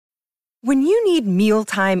When you need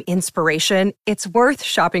mealtime inspiration, it's worth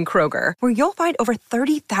shopping Kroger, where you'll find over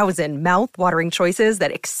 30,000 mouth-watering choices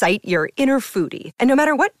that excite your inner foodie. And no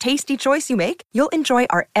matter what tasty choice you make, you'll enjoy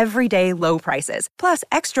our everyday low prices, plus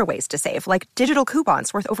extra ways to save, like digital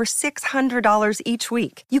coupons worth over $600 each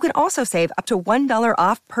week. You can also save up to $1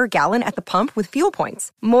 off per gallon at the pump with fuel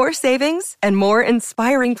points. More savings and more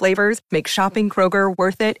inspiring flavors make shopping Kroger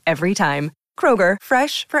worth it every time. Kroger,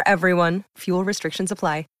 fresh for everyone. Fuel restrictions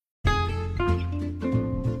apply.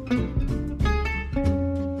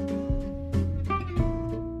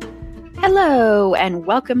 Hello, and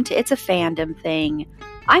welcome to It's a Fandom Thing.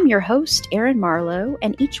 I'm your host, Erin Marlowe,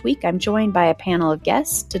 and each week I'm joined by a panel of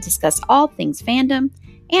guests to discuss all things fandom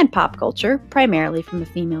and pop culture, primarily from a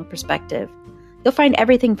female perspective. You'll find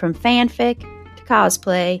everything from fanfic, to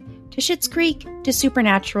cosplay, to Schitt's Creek, to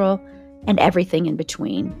Supernatural, and everything in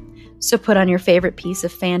between. So put on your favorite piece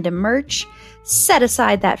of fandom merch, set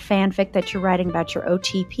aside that fanfic that you're writing about your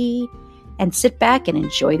OTP, and sit back and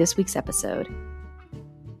enjoy this week's episode.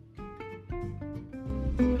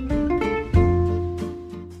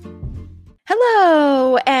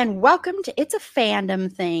 Hello, and welcome to It's a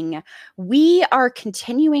Fandom Thing. We are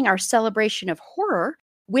continuing our celebration of horror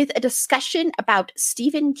with a discussion about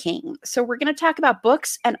Stephen King. So we're going to talk about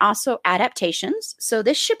books and also adaptations. So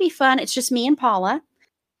this should be fun. It's just me and Paula.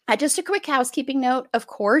 Just a quick housekeeping note. Of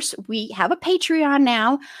course, we have a Patreon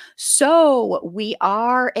now. So we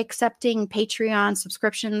are accepting Patreon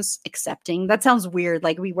subscriptions. That sounds weird,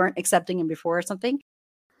 like we weren't accepting them before or something.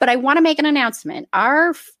 But I want to make an announcement.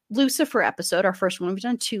 Our Lucifer episode, our first one, we've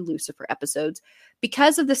done 2 Lucifer episodes.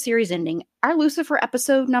 Because of the series ending, our Lucifer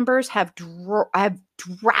episode numbers have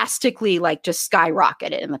drastically just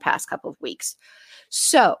skyrocketed in the past couple of weeks.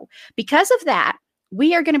 So because of that,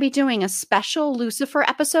 we are going to be doing a special Lucifer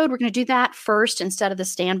episode. We're going to do that first instead of the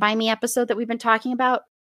Stand By Me episode that we've been talking about.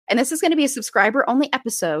 And this is going to be a subscriber-only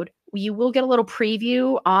episode. You will get a little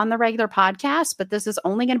preview on the regular podcast, but this is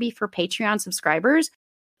only going to be for Patreon subscribers.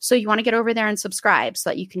 So you want to get over there and subscribe so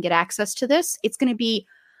that you can get access to this. It's going to be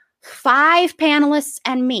 5 panelists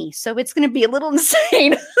and me. So it's going to be a little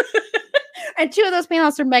insane. And 2 of those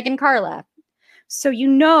panelists are Meg and Carla. So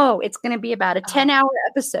it's going to be about a 10-hour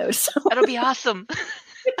episode. So that'll be awesome.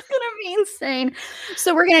 It's going to be insane.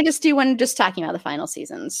 So we're going to just do one just talking about the final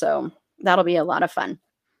season. So that'll be a lot of fun.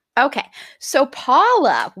 Okay. So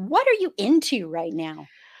Paula, what are you into right now?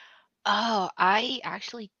 Oh, I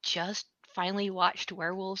actually just finally watched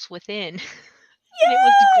Werewolves Within. And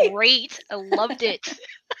it was great. I loved it.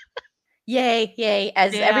 Yay.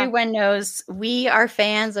 As everyone knows, we are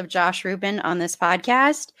fans of Josh Rubin on this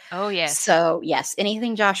podcast. Oh, yes. So, yes,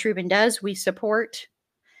 anything Josh Rubin does, we support.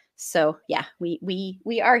 So, yeah,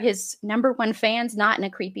 we are his number one fans, not in a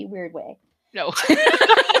creepy, weird way. No.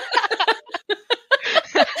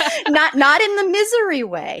 not in the misery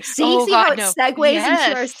way. See how it segues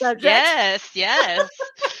into our subject? Yes.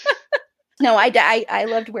 No, I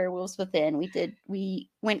loved Werewolves Within. We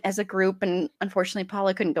went as a group, and unfortunately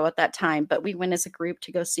Paula couldn't go at that time, but we went as a group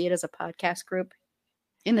to go see it as a podcast group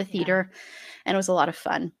in the theater, and it was a lot of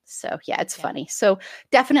fun. So it's funny. So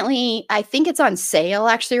definitely, I think it's on sale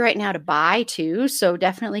actually right now to buy too. So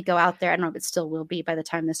definitely go out there. I don't know if it still will be by the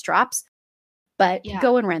time this drops, but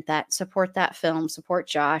go and rent that, support that film, support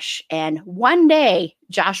Josh. And one day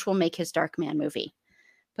Josh will make his Darkman movie.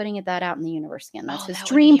 Putting that out in the universe again. That's his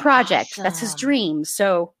dream project. Awesome. That's his dream.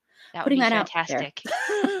 So putting that fantastic. Out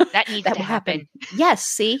there. That needs to happen. Yes,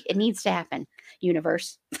 see? It needs to happen.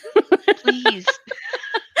 Universe. Please.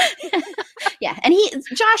 Yeah. And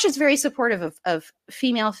Josh is very supportive of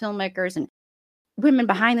female filmmakers and women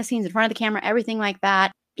behind the scenes, in front of the camera, everything like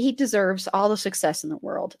that. He deserves all the success in the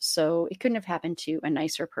world. So it couldn't have happened to a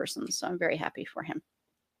nicer person. So I'm very happy for him.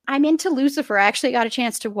 I'm into Lucifer. I actually got a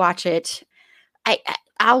chance to watch it.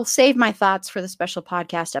 I'll save my thoughts for the special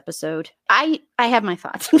podcast episode. I have my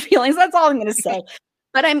thoughts and feelings. That's all I'm going to say.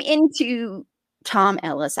 But I'm into Tom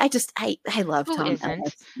Ellis. I love Who Tom isn't?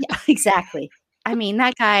 Ellis. Yeah, exactly. I mean,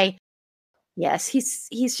 that guy, yes, he's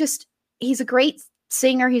a great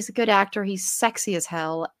singer. He's a good actor. He's sexy as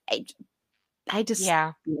hell.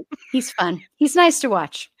 He's fun. He's nice to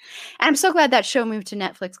watch. And I'm so glad that show moved to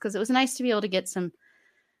Netflix because it was nice to be able to get some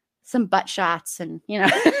butt shots and,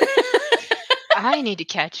 I need to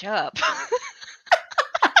catch up.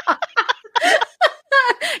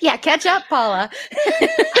 Yeah, catch up, Paula.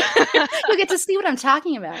 You'll get to see what I'm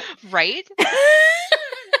talking about. Right?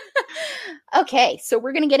 Okay, so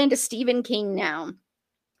we're going to get into Stephen King now.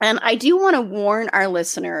 And I do want to warn our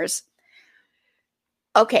listeners.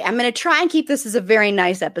 Okay, I'm going to try and keep this as a very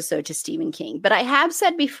nice episode to Stephen King. But I have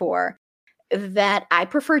said before, that I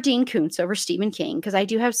prefer Dean Koontz over Stephen King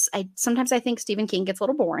because sometimes I think Stephen King gets a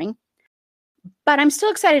little boring. But I'm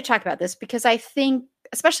still excited to talk about this because I think,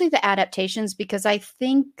 especially the adaptations, because I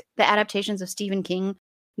think the adaptations of Stephen King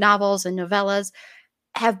novels and novellas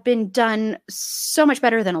have been done so much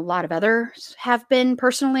better than a lot of others have been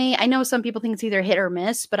personally. I know some people think it's either hit or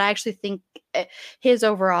miss, but I actually think his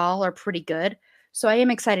overall are pretty good. So I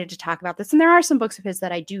am excited to talk about this. And there are some books of his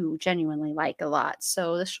that I do genuinely like a lot.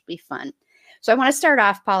 So this should be fun. So I want to start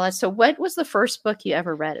off, Paula. So what was the first book you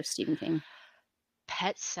ever read of Stephen King?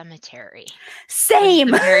 Pet Sematary.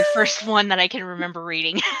 Same. The very first one that I can remember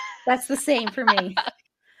reading. That's the same for me.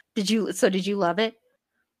 Did you love it?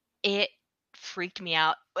 It freaked me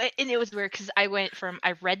out. And it was weird because I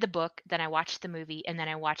read the book, then I watched the movie, and then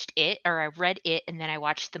I watched it, or I read it, and then I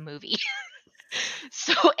watched the movie.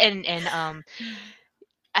 So, and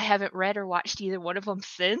I haven't read or watched either one of them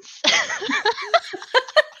since.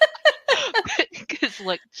 Because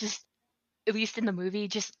look, just at least in the movie,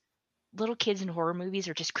 just little kids in horror movies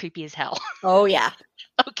are just creepy as hell. Oh yeah.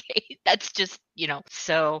 Okay, that's just,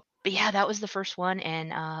 so, but yeah, that was the first one,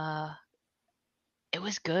 and it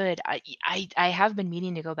was good. I have been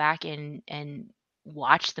meaning to go back and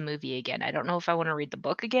watch the movie again. I don't know if I want to read the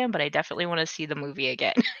book again, but I definitely want to see the movie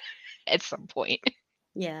again at some point.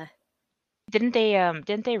 Yeah. Didn't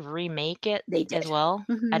they remake it They did as well?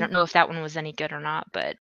 Mm-hmm. I don't know if that one was any good or not,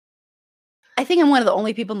 but I think I'm one of the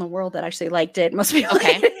only people in the world that actually liked it. Most people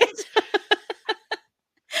okay. hated it.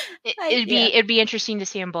 It'd be interesting to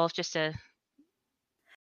see them both just to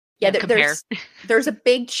compare. Compare. There's a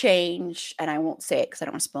big change, and I won't say it because I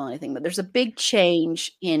don't want to spoil anything, but there's a big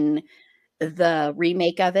change in the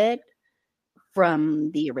remake of it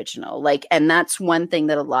from the original. And that's one thing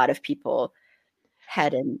that a lot of people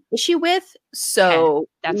had an issue with. So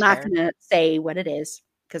I'm not going to say what it is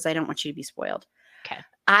because I don't want you to be spoiled. Okay.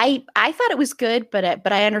 I thought it was good, but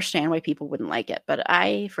I understand why people wouldn't like it. But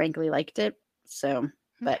I frankly liked it. So,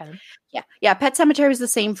 but yeah, Pet Sematary was the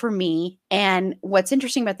same for me. And what's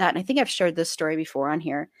interesting about that, and I think I've shared this story before on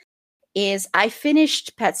here, is I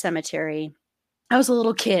finished Pet Sematary. I was a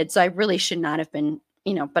little kid, so I really should not have been,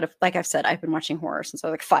 but like I've said, I've been watching horror since I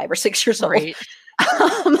was like 5 or 6 years old. Right.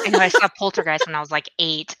 I know I saw Poltergeist when I was like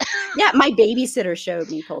 8. Yeah, my babysitter showed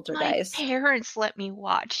me Poltergeist. My parents let me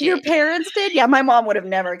watch it. Your parents did? Yeah, my mom would have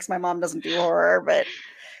never, because my mom doesn't do horror, but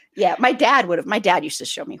yeah, my dad would have. My dad used to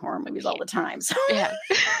show me horror movies all the time. So yeah.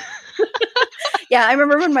 Yeah, I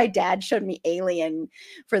remember when my dad showed me Alien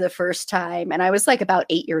for the first time, and I was like about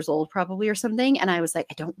 8 years old probably or something, and I was like,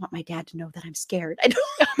 I don't want my dad to know that I'm scared. I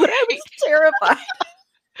don't, but I was terrified.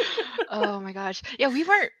 Oh my gosh. Yeah,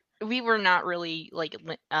 we were not really like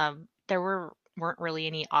there weren't really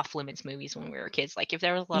any off limits movies when we were kids. Like if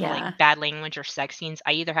there was a lot of like bad language or sex scenes,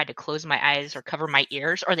 I either had to close my eyes or cover my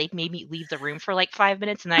ears, or they made me leave the room for like 5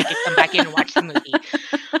 minutes and then I could come back in and watch the movie.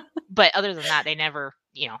 But other than that, they never,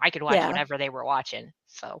 I could watch whatever they were watching.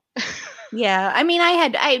 So yeah, I mean, I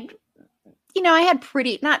had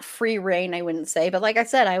pretty, not free reign, I wouldn't say, but like I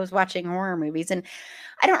said, I was watching horror movies, and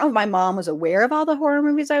I don't know if my mom was aware of all the horror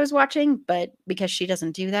movies I was watching, but because she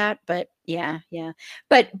doesn't do that, but yeah.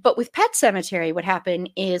 But with Pet Sematary, what happened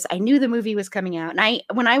is I knew the movie was coming out, and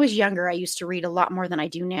when I was younger, I used to read a lot more than I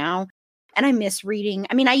do now, and I miss reading.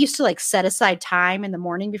 I mean, I used to like set aside time in the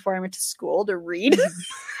morning before I went to school to read.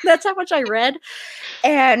 That's how much I read.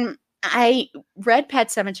 And I read Pet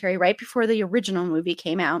Sematary right before the original movie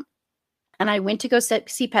came out. And I went to go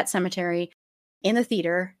see Pet Sematary in the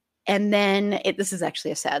theater. And then this is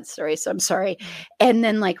actually a sad story, so I'm sorry. And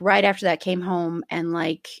then like right after that came home, and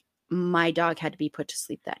like my dog had to be put to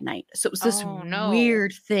sleep that night. So it was this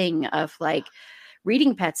weird thing of like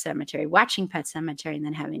reading Pet Sematary, watching Pet Sematary, and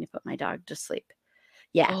then having to put my dog to sleep.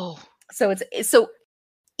 Yeah. Oh. So so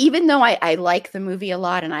even though I like the movie a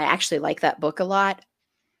lot, and I actually like that book a lot,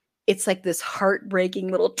 it's like this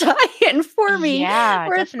heartbreaking little tie-in for me. Yeah,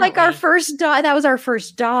 where definitely. It's like our first dog. That was our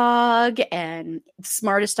first dog, and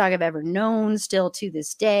smartest dog I've ever known still to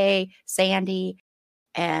this day, Sandy.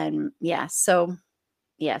 And so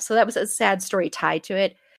that was a sad story tied to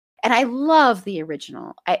it. And I love the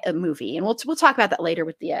original movie, and we'll talk about that later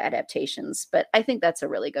with the adaptations, but I think that's a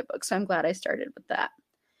really good book. So I'm glad I started with that.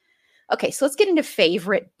 Okay, so let's get into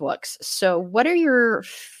favorite books. So what are your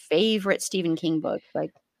favorite Stephen King books,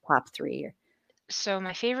 like top 3? So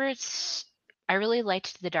my favorites, I really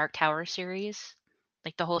liked the Dark Tower series,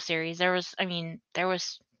 like the whole series. There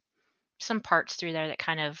was some parts through there that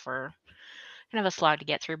kind of were kind of a slog to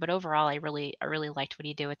get through, but overall I really liked what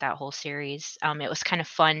he did with that whole series. It was kind of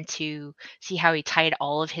fun to see how he tied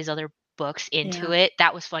all of his other books into it.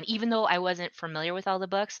 That was fun. Even though I wasn't familiar with all the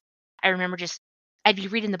books, I remember I'd be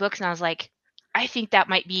reading the books and I was like, I think that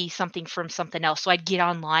might be something from something else. So I'd get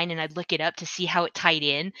online and I'd look it up to see how it tied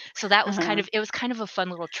in. So that was Uh-huh. it was kind of a fun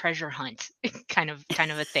little treasure hunt kind of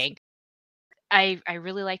a thing. I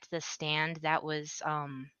really liked The Stand. That was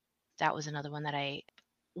another one that I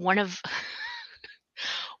one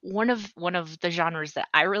of one of the genres that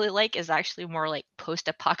I really like is actually more like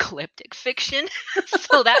post-apocalyptic fiction.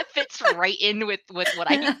 So that fits right in with what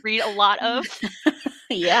I read a lot of.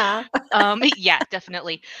 Yeah. Yeah,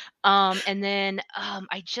 definitely. And then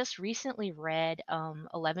I just recently read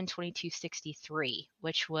 11/22/63,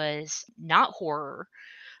 which was not horror.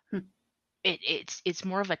 Hmm. It's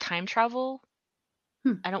more of a time travel.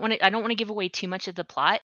 Hmm. I don't want to give away too much of the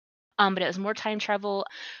plot. But it was more time travel.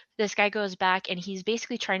 This guy goes back and he's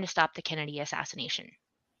basically trying to stop the Kennedy assassination.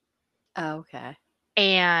 Okay.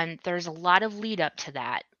 And there's a lot of lead up to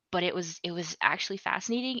that, but it was actually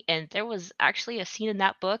fascinating, and there was actually a scene in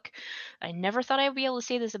that book. I never thought I would be able to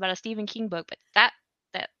say this about a Stephen King book, but that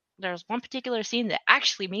there's one particular scene that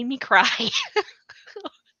actually made me cry,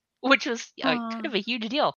 which was kind Aw. of a huge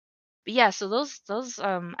deal. But yeah, so those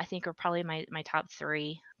I think are probably my top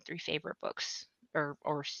three favorite books or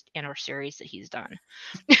series that he's done.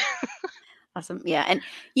 Awesome. Yeah. And,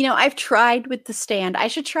 I've tried with The Stand. I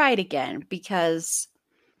should try it again because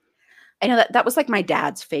I know that was like my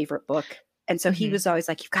dad's favorite book. And so he Mhm. was always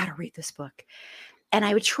like, you've got to read this book. And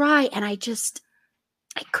I would try and I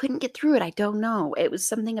couldn't get through it. I don't know. It was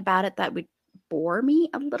something about it that would bore me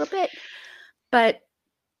a little bit, but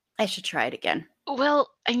I should try it again.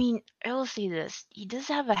 Well, I mean, I will say this. He does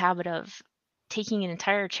have a habit of taking an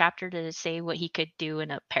entire chapter to say what he could do in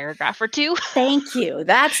a paragraph or two. Thank you.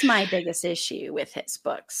 That's my biggest issue with his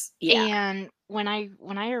books. Yeah. And when I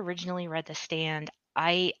originally read The Stand,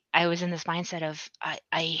 I was in this mindset of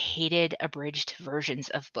I hated abridged versions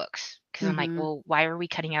of books because I'm like, Mhm. well, why are we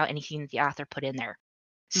cutting out anything that the author put in there?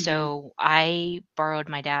 Mhm. So I borrowed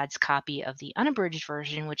my dad's copy of the unabridged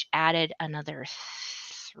version, which added another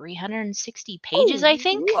 360 pages, I Oh,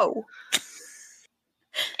 think. whoa.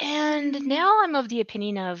 And now I'm of the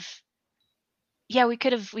opinion of, yeah, we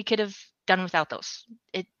could have done without those.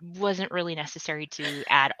 It wasn't really necessary to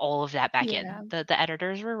add all of that back Yeah. in. The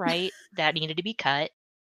editors were right. That needed to be cut.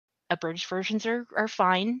 Abridged versions are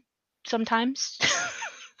fine sometimes.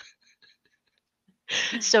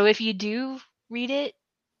 So if you do read it,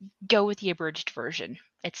 go with the abridged version.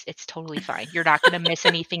 It's totally fine. You're not going to miss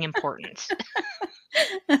anything important.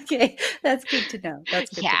 Okay, that's good to know. That's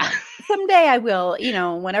good to Yeah. know. Someday I will,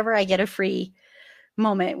 whenever I get a free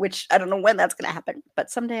moment, which I don't know when that's going to happen, but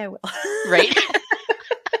someday I will. Right?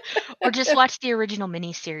 Or just watch the original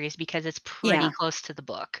miniseries because it's pretty Yeah. close to the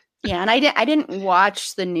book. Yeah, and I didn't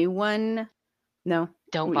watch the new one. No,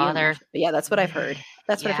 Don't you haven't bother. watched it. But yeah, that's what I've heard.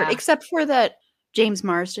 That's what I've heard. Yeah. Except for that James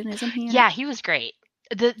Marsden, isn't he in it? Yeah, he was great.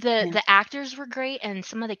 The the Yeah. the actors were great, and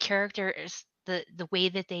some of the characters, the way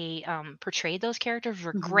that they portrayed those characters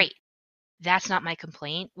were Mhm. great. That's not my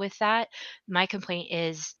complaint with that. My complaint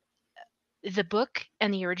is the book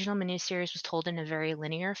and the original miniseries was told in a very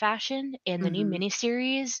linear fashion, and the new Mhm.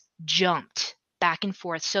 miniseries jumped back and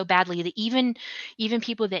forth so badly that even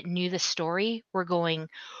people that knew the story were going,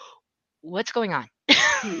 "What's going on?"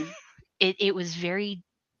 Hmm. It was very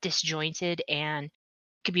disjointed and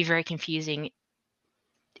could be very confusing.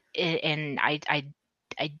 And I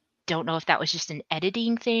don't know if that was just an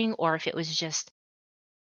editing thing or if it was just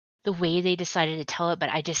the way they decided to tell it, but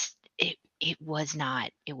it was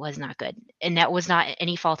not good. And that was not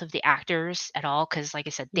any fault of the actors at all, because like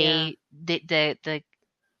I said, Yeah. the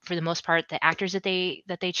for the most part, the actors that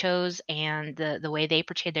they chose and the way they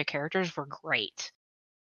portrayed their characters were great.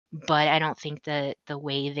 But I don't think the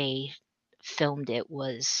way they filmed it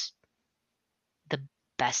was the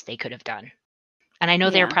best they could have done. And I know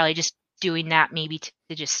they were Yeah. probably just doing that maybe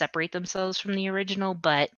to just separate themselves from the original,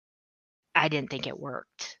 but I didn't think it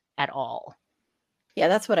worked at all. Yeah,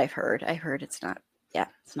 that's what I've heard. I heard it's not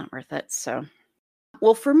worth it. So,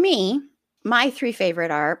 well, for me, my three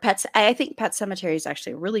favorite are Pets. I think Pet Cemetery is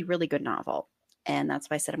actually a really, really good novel. And that's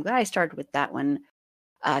why I said I'm glad I started with that one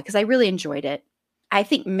because I really enjoyed it. I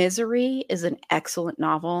think Misery is an excellent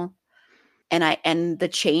novel. And the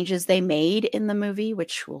changes they made in the movie,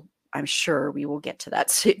 which I'm sure we will get to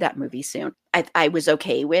that movie soon. I was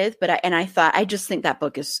okay with, but I just think that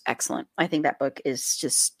book is excellent. I think that book is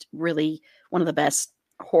just really one of the best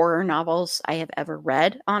horror novels I have ever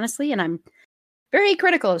read, honestly. And I'm very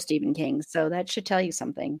critical of Stephen King, so that should tell you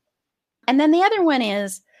something. And then the other one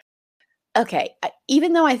is okay.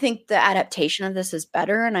 Even though I think the adaptation of this is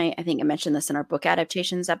better, and I think I mentioned this in our book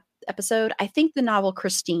adaptations episode, I think the novel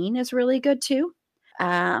Christine is really good too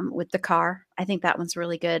with the car. I think that one's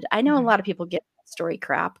really good. I know a Mhm. lot of people get story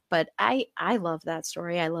crap, but I love that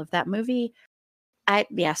story. I love that movie.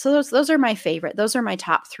 So those are my favorite. Those are my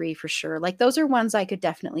top 3 for sure. Like those are ones I could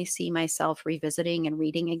definitely see myself revisiting and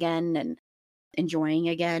reading again and enjoying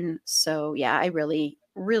again. So yeah, I really,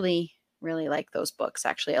 really, really like those books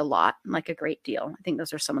actually a lot, like a great deal. I think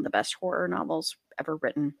those are some of the best horror novels ever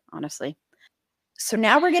written, honestly. So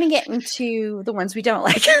now we're going to get into the ones we don't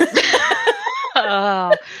like.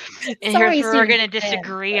 Oh, and Sorry, here's where we're Stephen going to King,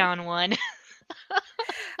 disagree but- on one.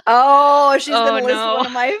 Oh, she's Oh, going to list no. one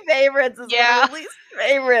of my favorites as one Yeah. of her least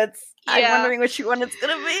favorites. I'm Yeah. wondering which one it's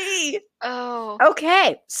going to be. Oh,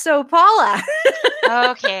 Okay, so Paula.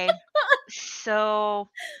 okay. So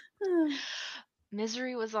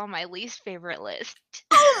Misery was on my least favorite list.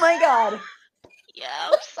 Oh my God. Yeah, I'm I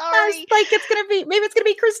was sorry. like, maybe it's going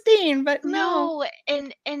to be Christine, but no. No,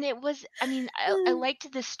 and it was, I mean, I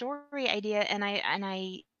liked the story idea, and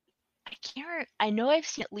I can't. I know I've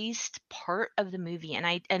seen at least part of the movie, and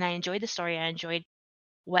I enjoyed the story. I enjoyed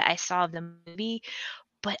what I saw of the movie,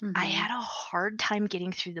 but I Mhm. had a hard time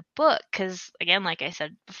getting through the book because, again, like I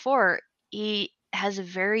said before, he has a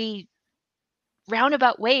very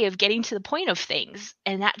roundabout way of getting to the point of things,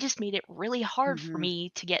 and that just made it really hard for Mhm. me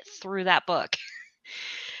to get through that book.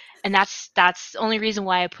 And that's the only reason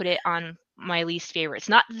why I put it on my least favorite. It's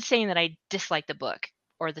not saying that I dislike the book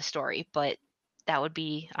or the story, but that would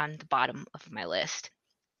be on the bottom of my list.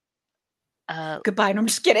 Goodbye. No, I'm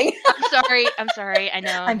just kidding. I'm sorry. I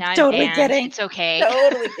know. I'm Now I'm totally banned. kidding. It's okay.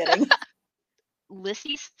 Totally kidding.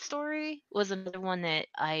 Lissy's story was another one that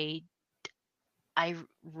I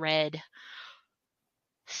read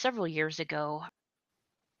several years ago,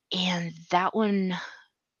 and that one,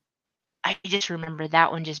 I just remember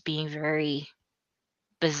that one just being very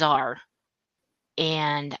bizarre,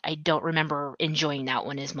 and I don't remember enjoying that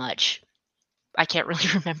one as much. I can't really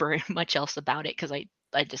remember much else about it because I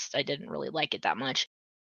didn't really like it that much.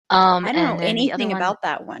 I don't know And then the other anything one, about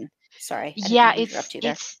that one. Sorry. I yeah, didn't mean to interrupt you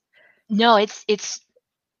there. it's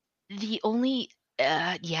the only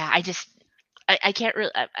yeah, I can't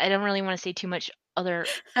really, I don't really want to say too much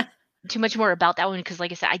more about that one because,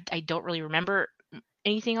 like I said, I don't really remember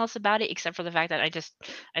anything else about it except for the fact that I just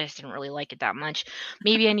didn't really like it that much.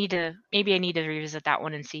 Maybe I need to revisit that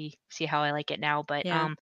one and see how I like it now. But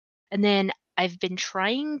Yeah. and then I've been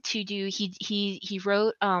trying to do, he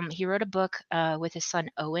wrote a book with his son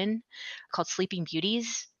Owen called Sleeping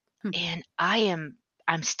Beauties, and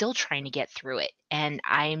I'm still trying to get through it, and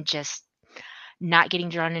I'm just not getting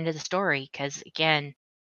drawn into the story because, again,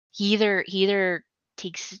 he either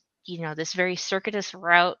takes, this very circuitous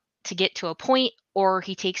route to get to a point, or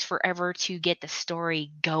he takes forever to get the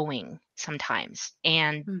story going sometimes.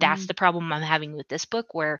 And that's the problem I'm having with this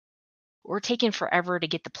book, where we're taking forever to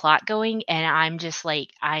get the plot going, and I'm just like,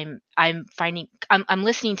 I'm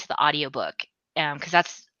listening to the audiobook because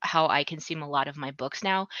that's how I consume a lot of my books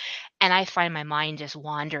now, and I find my mind just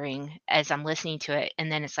wandering as I'm listening to it,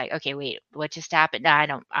 and then it's like, okay, wait, what just happened? No,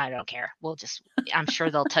 I don't care. I'm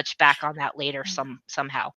sure they'll touch back on that later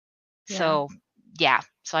somehow. Yeah. So yeah,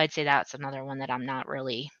 so I'd say that's another one that I'm not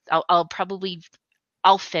really.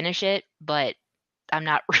 I'll finish it, but I'm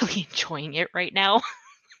not really enjoying it right now.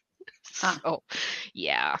 So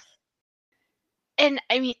yeah. And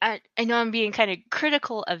I mean, I know I'm being kind of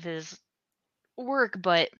critical of his work,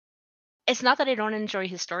 but it's not that I don't enjoy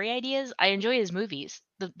his story ideas. I enjoy his movies,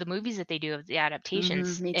 the movies that they do of the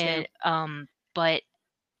adaptations. Me too. And but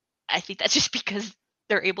I think that's just because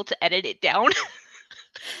they're able to edit it down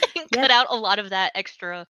and cut out a lot of that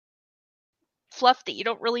extra fluff that you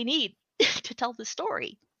don't really need to tell the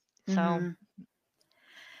story. So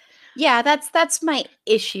yeah, that's my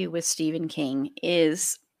issue with Stephen King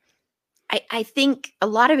is I think a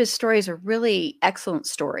lot of his stories are really excellent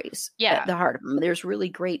stories. Yeah. At the heart of them, there's really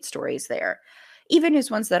great stories there. Even his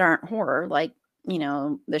ones that aren't horror, like,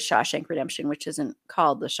 The Shawshank Redemption, which isn't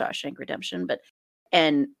called The Shawshank Redemption, but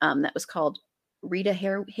that was called Rita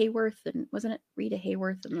Hayworth, and wasn't it Rita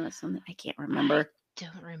Hayworth and something? I can't remember. I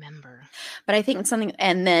don't remember. But I think it's something,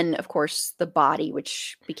 and then of course The Body,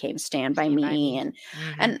 which became Stand By Me, and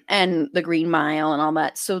The Green Mile and all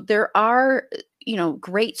that. So there are,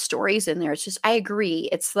 great stories in there. It's just, I agree.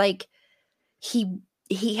 It's like he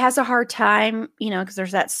has a hard time, because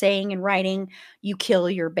there's that saying in writing, you kill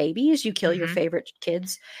your babies, you kill your favorite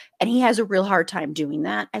kids. And he has a real hard time doing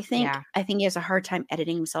that. I think he has a hard time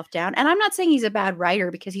editing himself down. And I'm not saying he's a bad writer,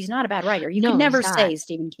 because he's not a bad writer. You can never say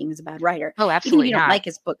Stephen King is a bad writer. Oh, absolutely. Even if you don't like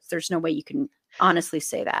his books, there's no way you can honestly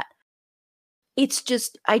say that. It's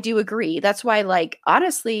just, I do agree. That's why, like,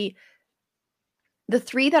 honestly, the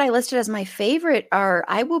 3 that I listed as my favorite are,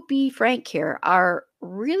 I will be frank here, are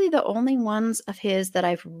really the only ones of his that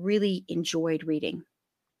I've really enjoyed reading.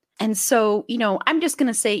 And so, I'm just going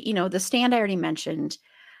to say, The Stand I already mentioned.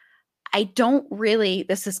 I don't really,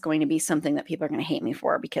 this is going to be something that people are going to hate me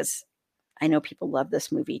for because I know people love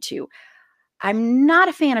this movie too. I'm not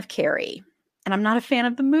a fan of Carrie, and I'm not a fan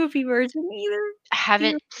of the movie version either. I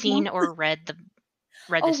haven't seen or read the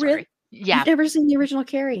Oh, story. really? Yeah. You've never seen the original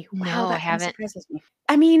Carrie? Wow, No, I that kind of haven't. surprises me.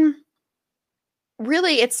 I mean,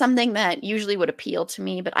 really, it's something that usually would appeal to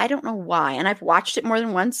me, but I don't know why. And I've watched it more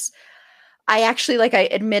than once. I actually, like I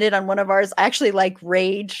admitted on one of ours, I actually like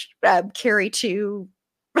Rage, Carrie 2,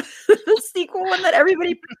 the sequel one that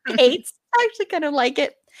everybody hates. I actually kind of like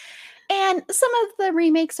it. And some of the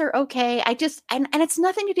remakes are okay. I just, and it's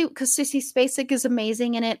nothing to do, because Sissy Spacek is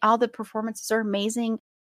amazing in it. All the performances are amazing.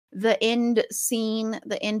 The end scene,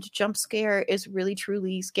 the end jump scare is really,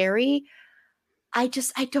 truly scary. I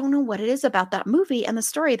don't know what it is about that movie and the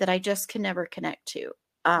story that I just can never connect to.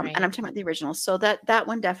 Right. And I'm talking about the original. So that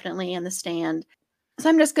one definitely, and The Stand. So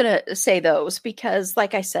I'm just going to say those because,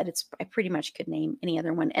 like I said, I pretty much could name any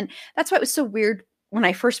other one. And that's why it was so weird when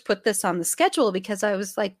I first put this on the schedule, because I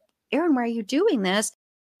was like, Aaron, why are you doing this?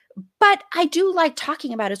 But I do like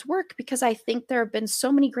talking about his work because I think there have been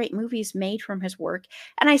so many great movies made from his work.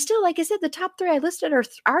 And I still, like I said, the top 3 I listed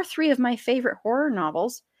are 3 of my favorite horror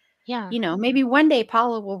novels. Yeah. Maybe one day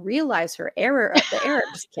Paula will realize her error. The error.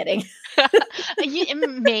 Just kidding.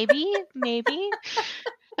 Maybe.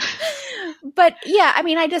 But yeah, I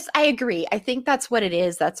mean, I agree. I think that's what it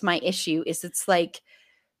is. That's my issue. Is it's like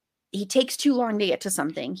he takes too long to get to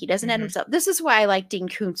something. He doesn't end himself. This is why I like Dean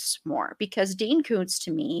Koontz more, because Dean Koontz,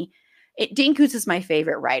 to me, Dean Koontz is my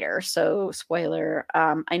favorite writer. So, spoiler,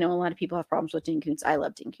 I know a lot of people have problems with Dean Koontz. I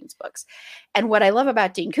love Dean Koontz books. And what I love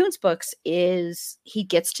about Dean Koontz books is he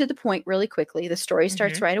gets to the point really quickly. The story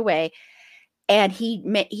starts right away. And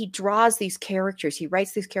he draws these characters. He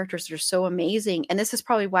writes these characters that are so amazing. And this is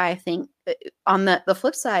probably why I think, on the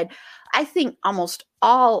flip side, I think almost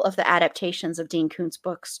all of the adaptations of Dean Koontz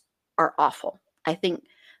books are awful. I think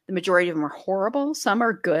the majority of them are horrible. Some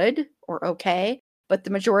are good or okay, but the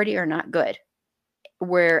majority are not good.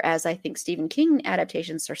 Whereas I think Stephen King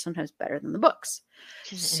adaptations are sometimes better than the books.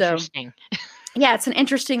 So interesting. Yeah, it's an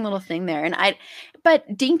interesting little thing there.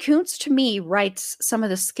 But Dean Koontz, to me, writes some of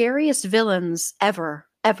the scariest villains ever.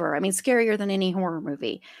 I mean, scarier than any horror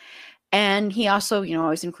movie. And he also,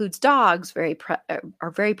 always includes dogs,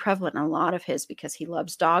 are very prevalent in a lot of his, because he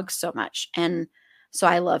loves dogs so much. And so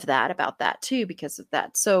I love that about that too, because of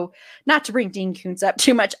that. So not to bring Dean Koontz up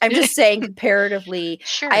too much, I'm just saying comparatively,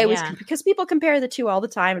 Sure, I always, because people compare the two all the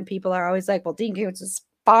time, and people are always like, well, Dean Koontz is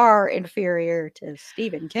far inferior to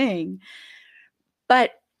Stephen King.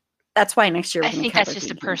 But that's why next year I think that's just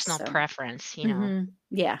a personal preference,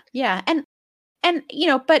 Yeah. And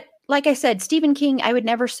but like I said, Stephen King, I would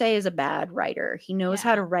never say is a bad writer. He knows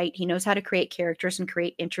how to write. He knows how to create characters and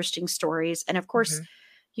create interesting stories. And of course,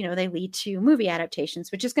 they lead to movie adaptations,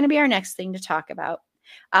 which is going to be our next thing to talk about.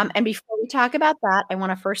 And before we talk about that, I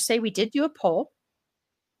want to first say we did do a poll.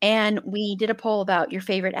 And we did a poll about your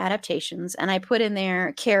favorite adaptations. And I put in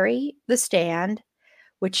there Carrie, The Stand,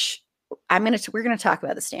 which we're going to talk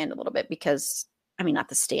about The Stand a little bit because, not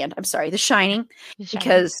The Stand, I'm sorry, The Shining,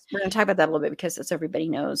 because we're going to talk about that a little bit because, as everybody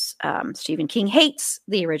knows, Stephen King hates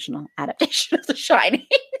the original adaptation of The Shining.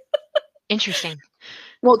 Interesting.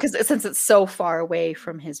 Well, because since it's so far away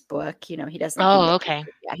from his book, he doesn't. Oh, okay.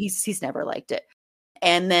 Yeah, he's never liked it.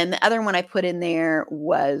 And then the other one I put in there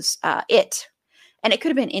was It. And it could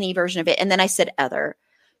have been any version of it. And then I said Other.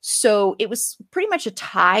 So it was pretty much a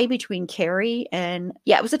tie between Carrie and,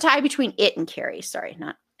 it was a tie between It and Carrie. Sorry,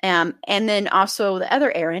 not. And then also the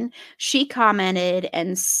other Erin, she commented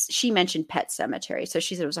and she mentioned Pet Sematary. So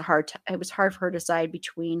she said it was hard for her to decide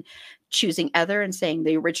between choosing Other and saying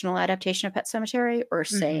the original adaptation of Pet Sematary or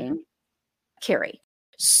saying Carrie.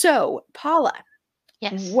 So Paula,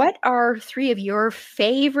 yes, what are 3 of your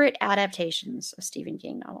favorite adaptations of Stephen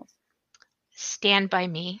King novels? Stand By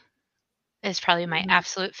Me is probably my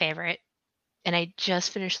absolute favorite. And I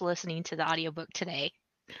just finished listening to the audiobook today.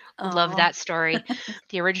 Love that story.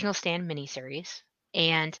 The original Stand miniseries.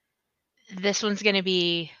 And this one's going to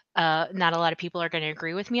be, not a lot of people are going to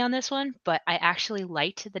agree with me on this one, but I actually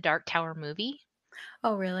liked the Dark Tower movie.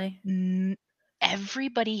 Oh, really?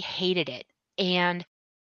 Everybody hated it. And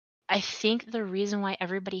I think the reason why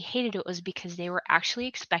everybody hated it was because they were actually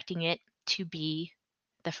expecting it to be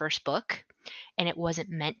the first book, and it wasn't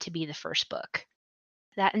meant to be the first book.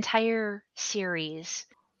 That entire series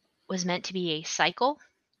was meant to be a cycle,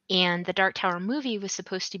 and the Dark Tower movie was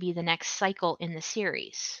supposed to be the next cycle in the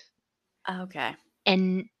series. Okay.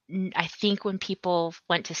 And I think when people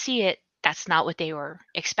went to see it, that's not what they were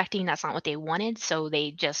expecting. That's not what they wanted. So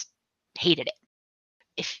they just hated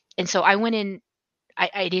it. And so I went in,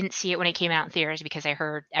 I didn't see it when it came out in theaters because I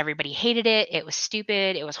heard everybody hated it. It was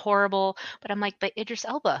stupid. It was horrible. But I'm like, but Idris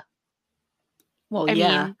Elba. Well, I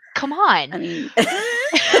mean, come on. I mean,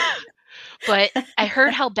 but I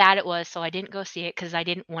heard how bad it was, so I didn't go see it because I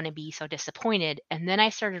didn't want to be so disappointed. And then I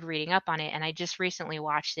started reading up on it, and I just recently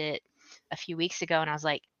watched it a few weeks ago, and I was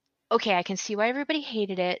like, okay, I can see why everybody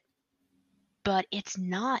hated it, but it's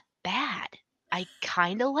not bad. I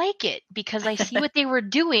kind of like it because I see what they were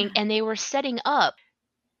doing, and they were setting up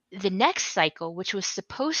the next cycle, which was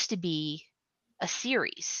supposed to be a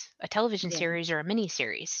series, a television series or a mini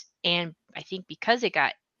series. And I think because it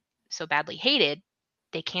got so badly hated,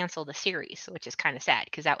 they canceled the series, which is kind of sad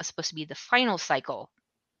because that was supposed to be the final cycle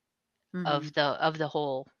of the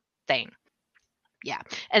whole thing. Yeah.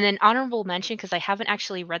 And then honorable mention, because I haven't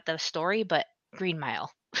actually read the story, but Green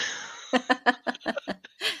Mile.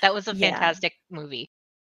 That was a fantastic movie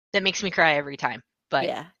that makes me cry every time. But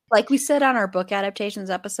yeah, like we said on our book adaptations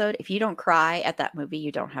episode, if you don't cry at that movie,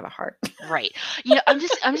 you don't have a heart. Right. You know, I'm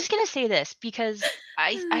just gonna say this because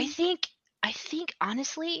I think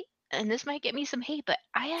honestly, and this might get me some hate, but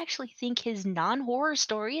I actually think his non-horror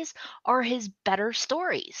stories are his better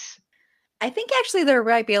stories. I think actually there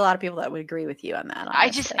might be a lot of people that would agree with you on that.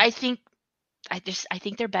 Honestly. I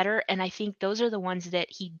think they're better, and I think those are the ones that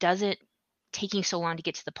he doesn't taking so long to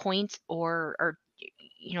get to the point or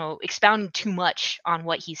you know, expounding too much on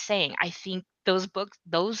what he's saying. I think those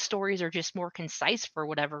stories are just more concise for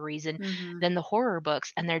whatever reason than the horror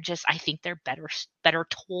books, and I think they're better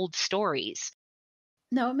told stories.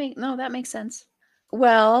 No, that makes sense.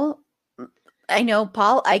 Well, I know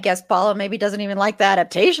I guess Paula maybe doesn't even like the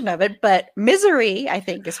adaptation of it, but Misery, I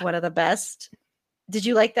think, is one of the best. Did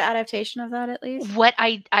you like the adaptation of that at least? What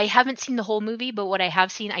I haven't seen the whole movie, but what I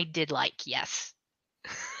have seen, I did like. Yes.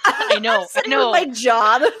 I know. My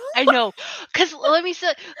job. I know. Because let me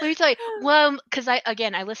tell you. Well, because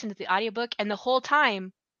I listened to the audiobook, and the whole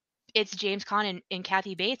time it's James Caan and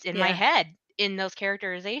Kathy Bates in my head in those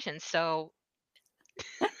characterizations. So,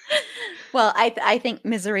 well, I think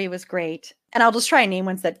Misery was great, and I'll just try and name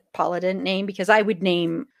ones that Paula didn't name because I would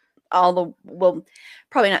name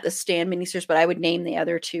probably not the Stand miniseries, but I would name the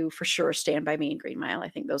other two for sure. Stand By Me and Green Mile. I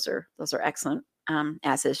think those are excellent.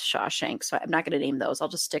 As is Shawshank. So I'm not going to name those. I'll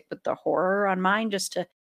just stick with the horror on mine just to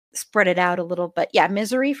spread it out a little. But yeah,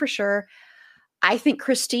 Misery for sure. I think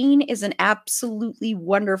Christine is an absolutely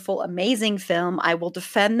wonderful, amazing film. I will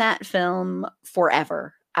defend that film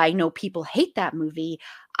forever. I know people hate that movie.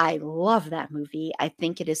 I love that movie. I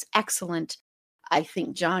think it is excellent. I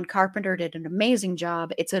think John Carpenter did an amazing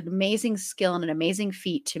job. It's an amazing skill and an amazing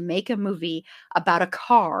feat to make a movie about a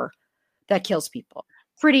car that kills people.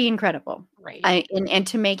 Pretty incredible. Right. And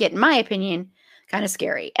to make it, in my opinion, kind of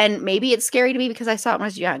scary. And maybe it's scary to me because I saw it when I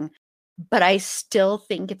was young, but I still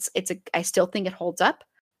think I still think it holds up.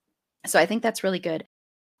 So I think that's really good.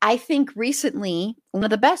 I think recently one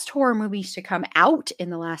of the best horror movies to come out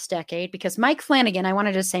in the last decade, because Mike Flanagan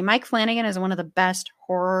is one of the best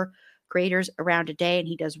horror creators around today, and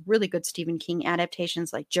he does really good Stephen King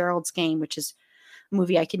adaptations like Gerald's Game, which is a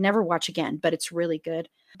movie I could never watch again, but it's really good.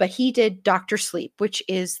 But he did Dr. Sleep, which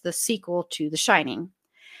is the sequel to The Shining.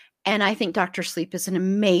 And I think Dr. Sleep is an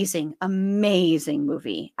amazing, amazing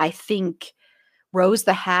movie. I think Rose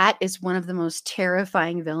the Hat is one of the most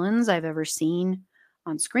terrifying villains I've ever seen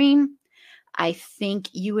on screen. I think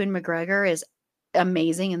Ewan McGregor is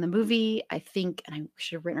amazing in the movie. I think, and I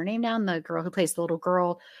should have written her name down, the girl who plays the little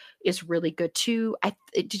girl is really good too.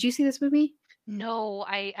 Did you see this movie? No,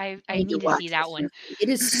 I need to see that one. It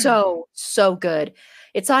is so, so good.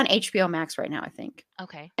 It's on HBO Max right now, I think.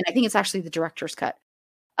 Okay. And I think it's actually the director's cut.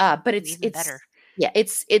 But it's better. Yeah,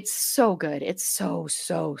 it's so good. It's so,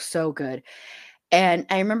 so, so good. And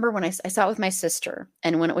I remember when I saw it with my sister,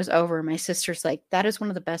 and when it was over, my sister's like, that is one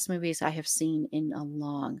of the best movies I have seen in a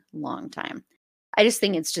long, long time. I just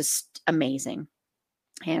think it's just amazing.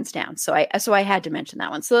 Hands down. So I had to mention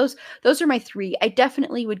that one. So those are my three. I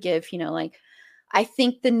definitely would give, I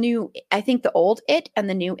think the old It and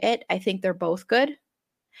the new It, I think they're both good.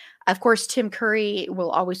 Of course, Tim Curry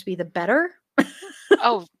will always be the better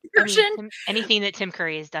version. I mean, anything that Tim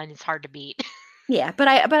Curry has done is hard to beat. Yeah, but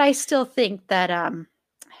I still think that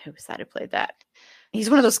who was that who played that? He's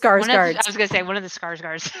one of those Skarsgårds. I was going to say one of the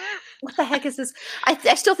Skarsgårds. What the heck is this? I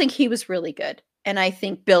still think he was really good, and I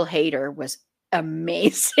think Bill Hader was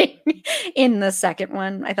amazing in the second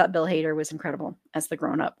one. I thought Bill Hader was incredible as the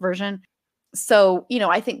grown-up version. So,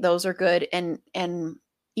 I think those are good. And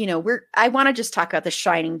I want to just talk about The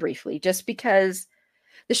Shining briefly, just because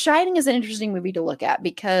The Shining is an interesting movie to look at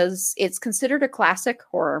because it's considered a classic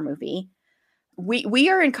horror movie. We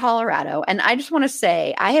are in Colorado, and I just want to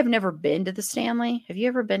say I have never been to the Stanley. Have you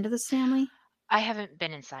ever been to the Stanley? I haven't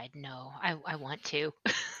been inside. No, I want to.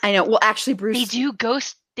 I know. Well, actually, Bruce,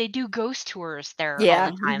 they do ghost tours there Yeah,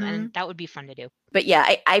 all the time, and that would be fun to do. but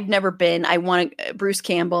yeah, I've never been. I want Bruce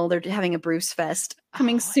Campbell. They're having a Bruce Fest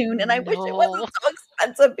coming soon, and I wish it wasn't so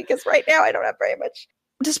expensive because right now I don't have very much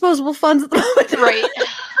disposable funds at the moment. Right.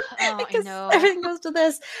 Oh, I know. Everything goes to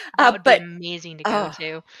this. That would but be amazing to go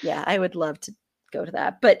to. Yeah, I would love to go to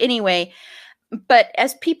that. But anyway, but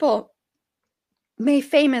as people may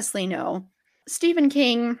famously know, Stephen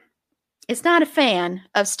King is not a fan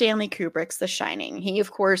of Stanley Kubrick's The Shining. He,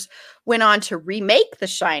 of course, went on to remake The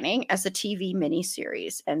Shining as a TV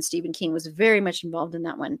miniseries, and Stephen King was very much involved in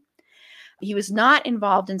that one. He was not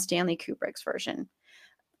involved in Stanley Kubrick's version.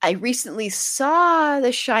 I recently saw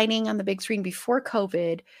The Shining on the big screen before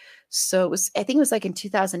COVID. So I think it was like in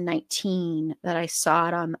 2019 that I saw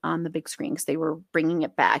it on the big screen because they were bringing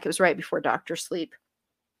it back. It was right before Dr. Sleep.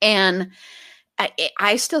 And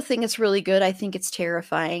I still think it's really good. I think it's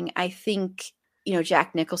terrifying. I think,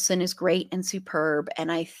 Jack Nicholson is great and superb.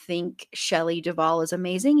 And I think Shelley Duvall is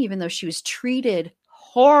amazing, even though she was treated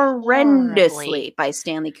horrendously by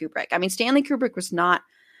Stanley Kubrick. I mean, Stanley Kubrick was not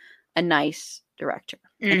a nice director.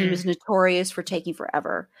 And he was notorious for taking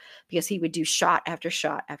forever because he would do shot after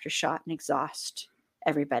shot after shot and exhaust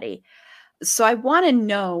everybody. So I want to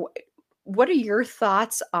know, what are your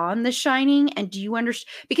thoughts on The Shining? And do you understand?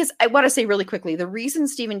 Because I want to say really quickly, the reason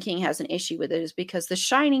Stephen King has an issue with it is because The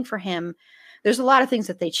Shining for him, there's a lot of things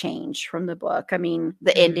that they change from the book. I mean,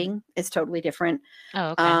 the ending is totally different. Oh,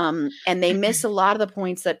 okay. And they miss a lot of the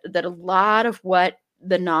points that a lot of what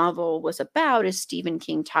the novel was about is Stephen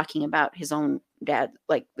King talking about his own dad,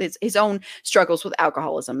 like his own struggles with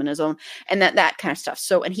alcoholism and his own, and that kind of stuff.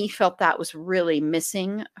 So, and he felt that was really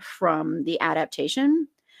missing from the adaptation.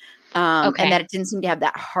 And that it didn't seem to have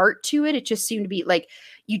that heart to it. It just seemed to be like,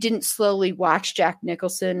 you didn't slowly watch Jack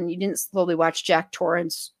Nicholson. You didn't slowly watch Jack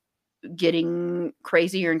Torrance getting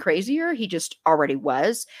crazier and crazier. He just already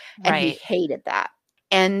was. And he hated that.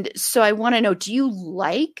 And so I want to know, do you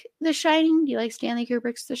like The Shining? Do you like Stanley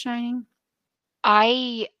Kubrick's The Shining?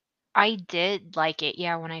 I did like it,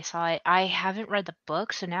 yeah, when I saw it. I haven't read the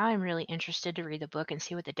book, so now I'm really interested to read the book and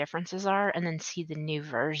see what the differences are and then see the new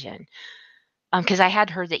version. Because I had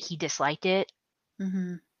heard that he disliked it.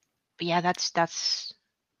 Mm-hmm. But yeah, that's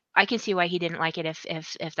I can see why he didn't like it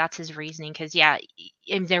if that's his reasoning. Because yeah,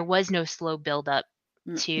 there was no slow build up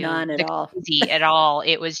to none at all. Crazy at all.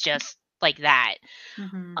 It was just like that.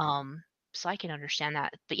 Mm-hmm. So I can understand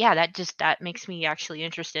that. But yeah, that makes me actually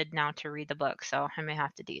interested now to read the book. So I may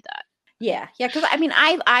have to do that. Yeah. Because I mean,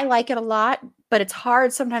 I like it a lot, but it's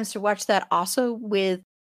hard sometimes to watch that also with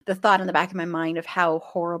the thought in the back of my mind of how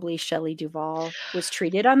horribly Shelley Duvall was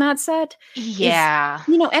treated on that set. Yeah.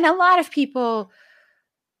 And a lot of people,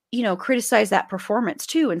 criticize that performance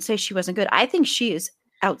too and say she wasn't good. I think she is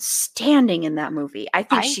outstanding in that movie. I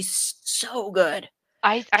think she's so good.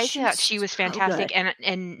 I thought she was fantastic. So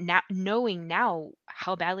and now, knowing now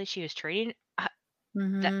how badly she was treated,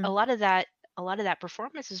 a lot of that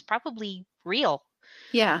performance is probably real.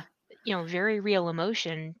 Yeah. Very real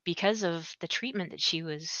emotion because of the treatment that she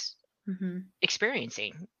was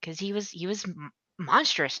experiencing, because he was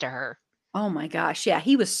monstrous to her. Oh my gosh. Yeah.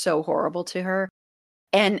 He was so horrible to her.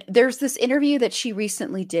 And there's this interview that she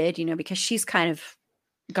recently did, because she's kind of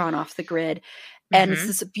gone off the grid, and it's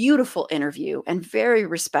this beautiful interview and very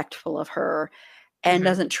respectful of her, and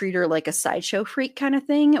doesn't treat her like a sideshow freak kind of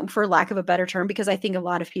thing, for lack of a better term, because I think a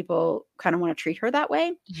lot of people kind of want to treat her that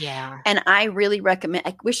way. Yeah. And I really recommend,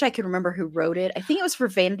 I wish I could remember who wrote it. I think it was for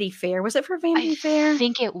Vanity Fair. Was it for Vanity Fair? I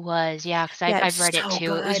think it was. Yeah. Cause I've read it too.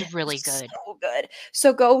 Good. It was really good. So good.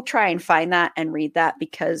 So go try and find that and read that,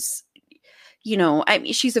 because, I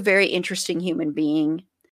mean, she's a very interesting human being.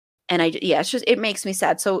 And it makes me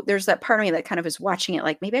sad. So there's that part of me that kind of is watching it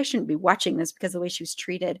like, maybe I shouldn't be watching this because of the way she was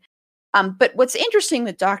treated. But what's interesting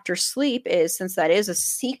with Dr. Sleep is, since that is a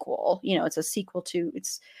sequel, it's a sequel to,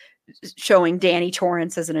 it's showing Danny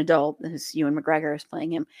Torrance as an adult, as Ewan McGregor is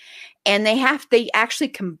playing him. And they actually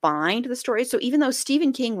combined the stories. So even though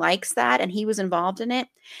Stephen King likes that and he was involved in it,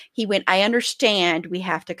 he went, I understand we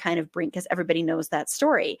have to kind of bring, because everybody knows that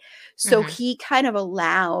story. So he kind of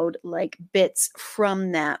allowed like bits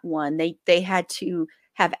from that one. They had to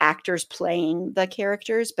have actors playing the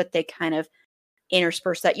characters, but they kind of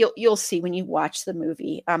intersperse that. You'll see when you watch the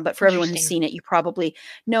movie. But for everyone who's seen it, you probably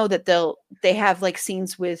know that they have like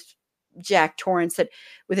scenes with Jack Torrance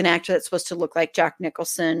with an actor that's supposed to look like Jack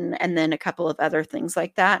Nicholson, and then a couple of other things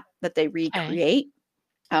like that they recreate.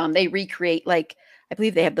 They recreate, like, I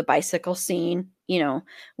believe they have the bicycle scene,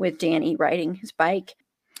 with Danny riding his bike.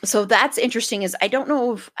 So that's interesting. I don't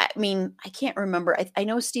know if, I can't remember. I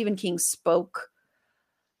know Stephen King spoke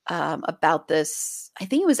about this. I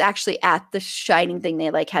think it was actually at the Shining thing.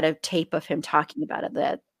 They like had a tape of him talking about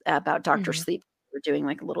it, about Dr. Sleep. We're doing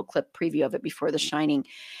like a little clip preview of it before the Shining.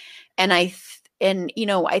 And I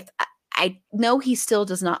know he still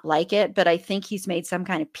does not like it, but I think he's made some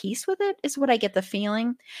kind of peace with it, is what I get the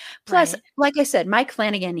feeling. Plus, like I said, Mike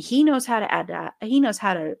Flanagan, he knows how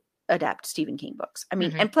to adapt Stephen King books.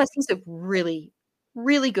 And plus he's a really,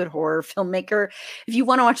 really good horror filmmaker. If you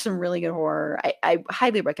want to watch some really good horror, I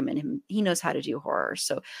highly recommend him. He knows how to do horror.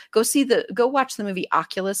 So go watch the movie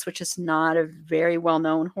Oculus, which is not a very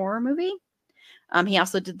well-known horror movie. He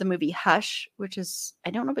also did the movie Hush, which is, I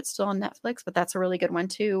don't know if it's still on Netflix, but that's a really good one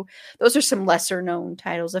too. Those are some lesser known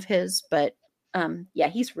titles of his, but yeah,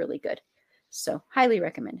 he's really good. So highly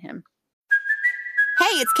recommend him.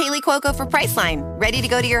 Hey, it's Kaylee Cuoco for Priceline. Ready to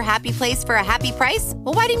go to your happy place for a happy price?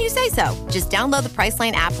 Well, why didn't you say so? Just download the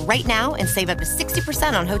Priceline app right now and save up to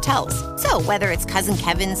 60% on hotels. So whether it's Cousin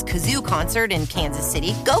Kevin's Kazoo Concert in Kansas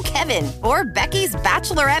City, go Kevin, or Becky's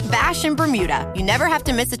Bachelorette Bash in Bermuda, you never have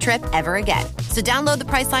to miss a trip ever again. So download the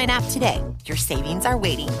Priceline app today. Your savings are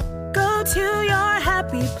waiting. Go to your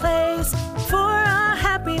happy place for a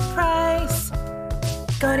happy price.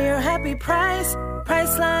 Go to your happy price,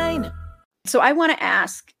 Priceline. So I want to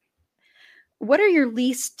ask, what are your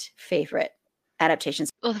least favorite adaptations?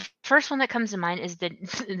 Well, the first one that comes to mind is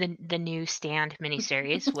the new Stand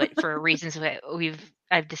miniseries, for reasons that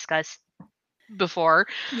I've discussed before.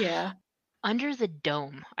 Yeah. Under the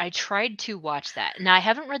Dome. I tried to watch that. Now, I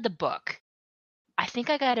haven't read the book. I think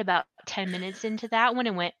I got about 10 minutes into that one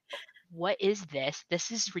and went, what is this? This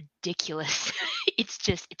is ridiculous. It's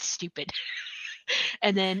stupid.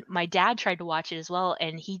 And then my dad tried to watch it as well,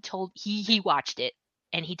 and he watched it,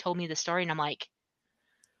 and he told me the story, and I'm like,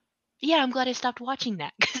 yeah, I'm glad I stopped watching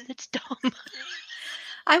that because it's dumb.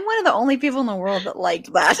 I'm one of the only people in the world that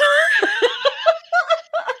liked that.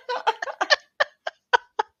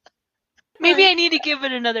 Maybe I need to give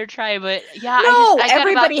it another try, but yeah. No,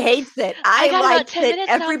 everybody hates it. I liked it.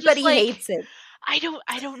 Everybody hates it. I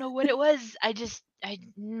don't know what it was. I just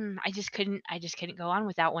couldn't go on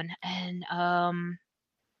with that one. And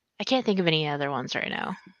I can't think of any other ones right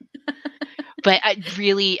now. But I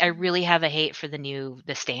really have a hate for the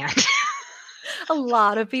Stand. A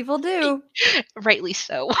lot of people do. Rightly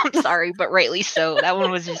so. I'm sorry, but rightly so. That one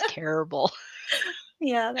was just terrible.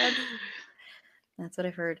 Yeah, that's what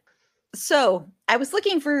I've heard. So I was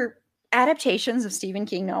looking for adaptations of Stephen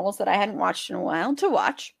King novels that I hadn't watched in a while to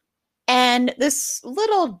watch. And this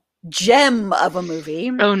little gem of a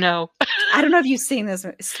movie. Oh, no. I don't know if you've seen this.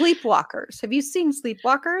 Sleepwalkers. Have you seen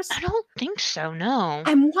Sleepwalkers? I don't think so, no.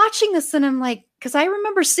 I'm watching this and I'm like, because I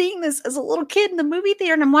remember seeing this as a little kid in the movie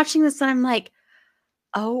theater, and I'm watching this and I'm like,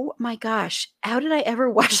 oh my gosh, how did I ever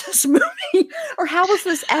watch this movie? Or how did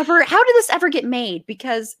this ever get made?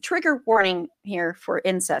 Because trigger warning here for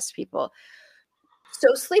incest people. So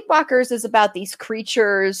Sleepwalkers is about these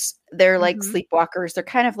creatures. They're like sleepwalkers. They're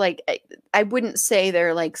kind of like, I wouldn't say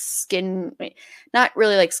they're like not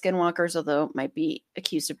really like skinwalkers, although it might be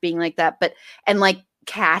accused of being like that. And like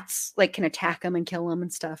cats like can attack them and kill them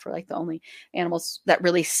and stuff, are like the only animals that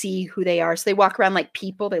really see who they are. So they walk around like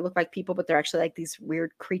people. They look like people, but they're actually like these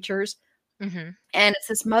weird creatures. And it's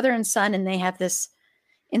this mother and son, and they have this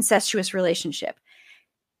incestuous relationship.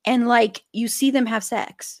 And like you see them have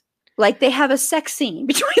sex. Like they have a sex scene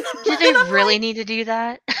between them. Did they really need to do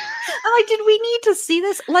that? I'm like, did we need to see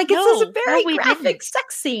this? Like it's a very graphic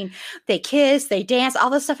sex scene. They kiss, they dance, all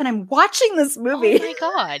this stuff. And I'm watching this movie. Oh my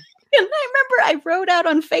God. And I remember I wrote out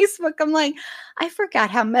on Facebook, I'm like, I forgot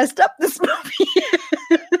how messed up this movie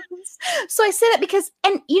is. So I say that because,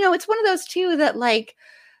 and it's one of those too that like,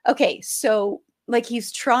 okay, so like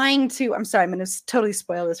he's trying to, I'm sorry, I'm going to totally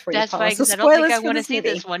spoil this for you. That's Paula. fine, because so I don't think I want to see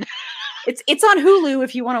this one. It's on Hulu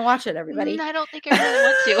if you want to watch it, everybody. I don't think I really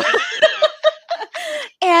want to.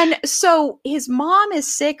 And so his mom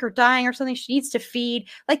is sick or dying or something. She needs to feed.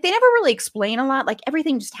 Like they never really explain a lot. Like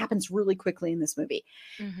everything just happens really quickly in this movie.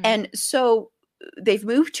 And so they've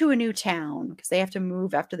moved to a new town because they have to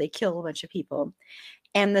move after they kill a bunch of people.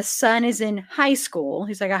 And the son is in high school.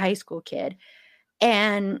 He's like a high school kid.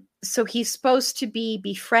 And so he's supposed to be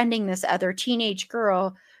befriending this other teenage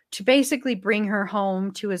girl to basically bring her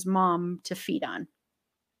home to his mom to feed on,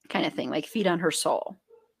 kind of thing, like feed on her soul.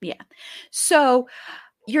 Yeah. So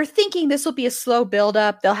you're thinking this will be a slow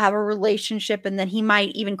buildup. They'll have a relationship and then he might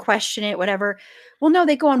even question it, whatever. Well, no,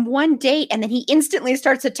 they go on one date and then he instantly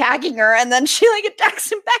starts attacking her and then she like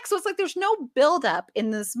attacks him back. So it's like there's no buildup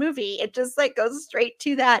in this movie. It just like goes straight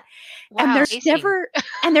to that. Wow,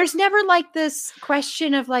 and there's never like this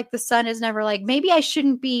question of like the son is never like, maybe I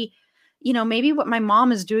shouldn't be, maybe what my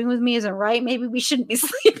mom is doing with me isn't right. Maybe we shouldn't be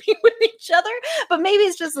sleeping with each other, but maybe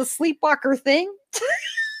it's just a sleepwalker thing.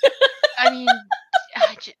 I mean,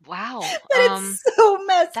 wow. It's so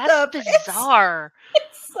messed up. That's bizarre.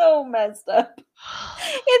 It's so messed up.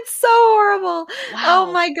 It's so horrible. Wow.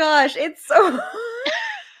 Oh my gosh. It's so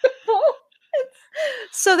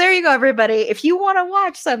So there you go, everybody. If you want to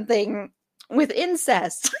watch something with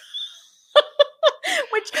incest,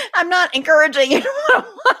 which I'm not encouraging you to want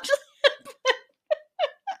to watch.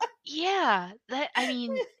 Yeah.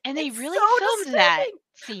 And they really so filmed that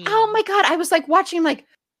scene. Oh my God. I was like watching like,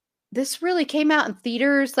 this really came out in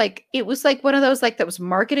theaters. Like it was like one of those like that was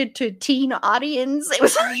marketed to teen audience. It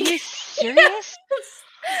was. Are you serious?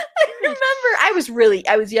 I remember I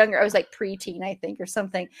was younger. I was like preteen, I think, or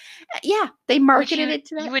something. Yeah, they marketed it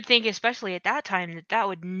to that. You would think, especially at that time, that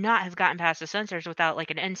would not have gotten past the censors without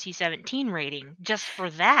like an NC-17 rating just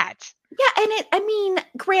for that. Yeah, and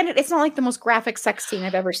granted, it's not like the most graphic sex scene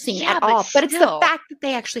I've ever seen at all, but it's the fact that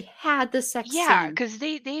they actually had the sex scene. Yeah, because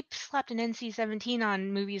they slapped an NC-17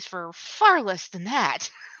 on movies for far less than that.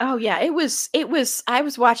 Oh yeah, it was. I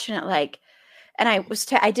was watching it like, and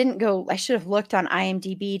I didn't go. I should have looked on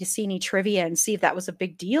IMDb to see any trivia and see if that was a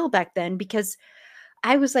big deal back then, because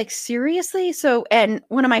I was like, seriously? So, and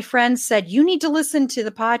one of my friends said, you need to listen to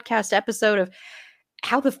the podcast episode of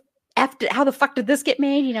how the fuck did this get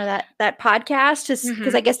made? That podcast, just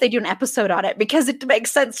because I guess they do an episode on it, because it makes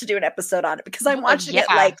sense to do an episode on it, because I'm watching it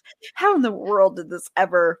like, how in the world did this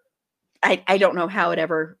ever, I don't know how it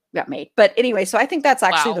ever got made. But anyway, so I think that's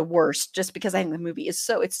actually the worst, just because I think the movie is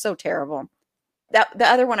it's so terrible. The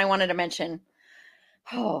other one I wanted to mention,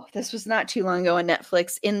 this was not too long ago on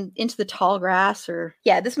Netflix, Into the Tall Grass,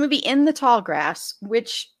 this movie In the Tall Grass,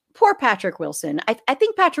 which poor Patrick Wilson. I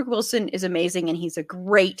think Patrick Wilson is amazing, and he's a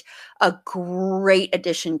great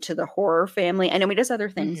addition to the horror family. I know he does other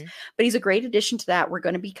things, but he's a great addition to that. We're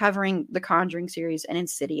going to be covering the Conjuring series and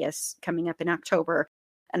Insidious coming up in October.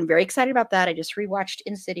 I'm very excited about that. I just rewatched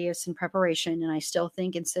Insidious in preparation, and I still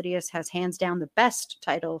think Insidious has hands down the best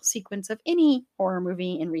title sequence of any horror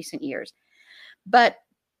movie in recent years. But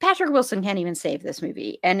Patrick Wilson can't even save this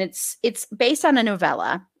movie. And it's based on a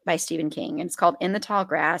novella by Stephen King, and it's called In the Tall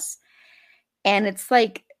Grass. And it's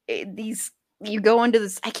like you go into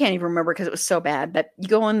this, I can't even remember because it was so bad, but you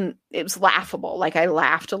go in, it was laughable. Like I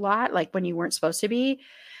laughed a lot, like when you weren't supposed to be.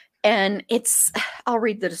 And I'll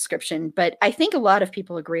read the description, but I think a lot of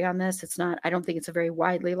people agree on this. I don't think it's a very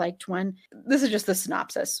widely liked one. This is just the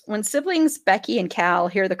synopsis. When siblings Becky and Cal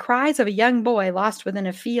hear the cries of a young boy lost within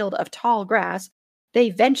a field of tall grass,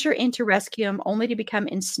 they venture in to rescue him, only to become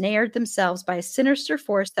ensnared themselves by a sinister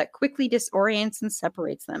force that quickly disorients and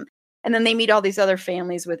separates them. And then they meet all these other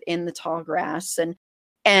families within the tall grass. And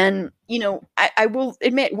I will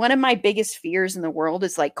admit, one of my biggest fears in the world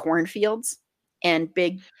is like cornfields and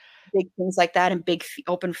big things like that, and big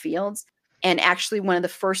open fields. And actually one of the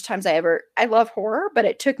first times I love horror, but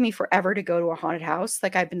it took me forever to go to a haunted house.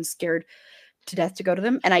 Like I've been scared to death to go to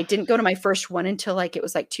them. And I didn't go to my first one until like, it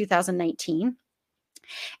was like 2019.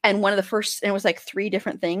 And one of the first, and it was like 3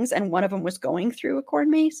 different things. And one of them was going through a corn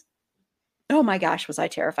maze. Oh my gosh, was I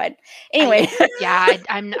terrified. Anyway.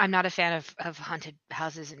 I'm not a fan of haunted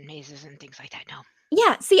houses and mazes and things like that. No.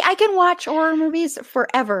 Yeah. See, I can watch horror movies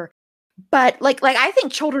forever. But like I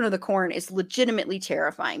think Children of the Corn is legitimately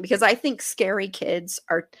terrifying, because I think scary kids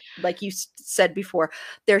are, like you said before,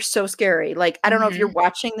 they're so scary. Like, I don't know if you're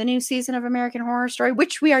watching the new season of American Horror Story,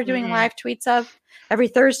 which we are doing live tweets of every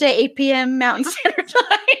Thursday, 8 p.m. Mountain Standard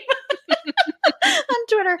Time on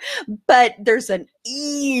Twitter. But there's an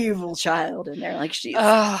evil child in there. Like she's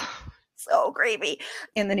so creepy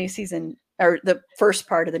in the new season, or the first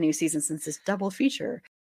part of the new season, since this double feature.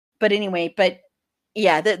 But anyway,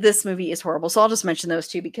 yeah, this movie is horrible. So I'll just mention those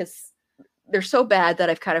 2 because they're so bad that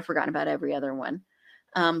I've kind of forgotten about every other one.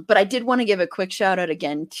 But I did want to give a quick shout out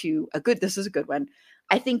again to this is a good one.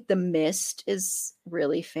 I think The Mist is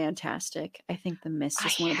really fantastic. I think The Mist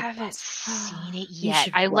is one of the best. I haven't seen it yet.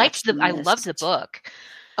 I loved the book.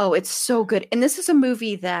 Oh, it's so good. And this is a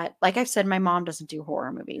movie that, like I've said, my mom doesn't do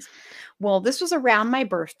horror movies. Well, this was around my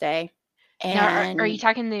birthday. And now, are you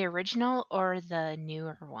talking the original or the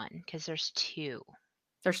newer one? Because there's 2.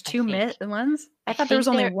 There's 2 ones? I thought there was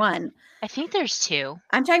only 1. I think there's 2.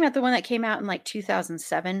 I'm talking about the one that came out in like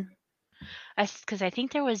 2007. Because I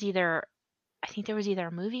think there was either I think there was either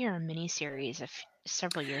a movie or a miniseries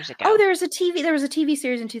several years ago. Oh, there was a TV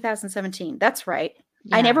series in 2017. That's right.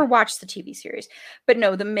 Yeah. I never watched the TV series, but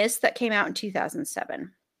no, The Mist that came out in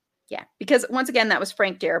 2007. Yeah, because once again, that was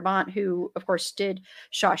Frank Darabont, who, of course, did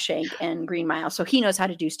Shawshank and Green Mile. So he knows how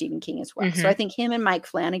to do Stephen King as well. Mm-hmm. So I think him and Mike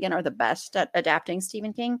Flanagan are the best at adapting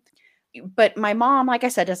Stephen King. But my mom, like I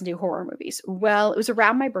said, doesn't do horror movies. Well, it was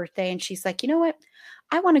around my birthday, and she's like, you know what?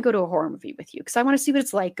 I want to go to a horror movie with you because I want to see what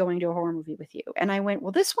it's like going to a horror movie with you. And I went,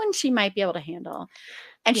 well, this one she might be able to handle.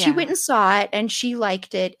 And she went and saw it, and she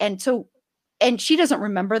liked it. And she doesn't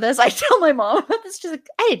remember this. I tell my mom about this. She's like,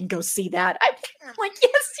 I didn't go see that. I'm like,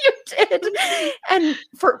 yes, you did. And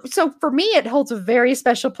for me, it holds a very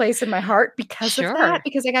special place in my heart because of that,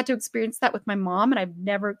 because I got to experience that with my mom, and I've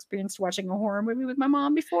never experienced watching a horror movie with my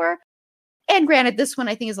mom before. And granted, this one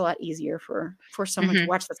I think is a lot easier for someone to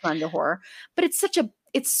watch that's not into horror. But it's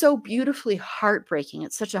so beautifully heartbreaking.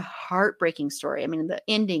 It's such a heartbreaking story. I mean, the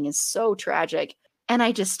ending is so tragic. And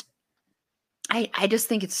I just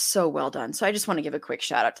think it's so well done. So I just want to give a quick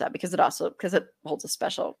shout out to that because it holds a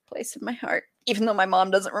special place in my heart, even though my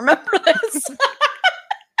mom doesn't remember this. It's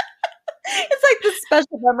like this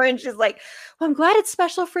special memory. And she's like, well, I'm glad it's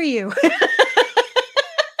special for you.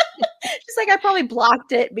 She's like, I probably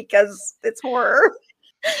blocked it because it's horror.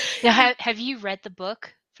 Now, have you read the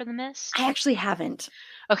book for The Mist? I actually haven't.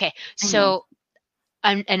 Okay. So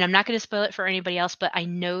I'm not going to spoil it for anybody else, but I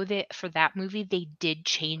know that for that movie, they did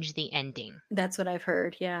change the ending. That's what I've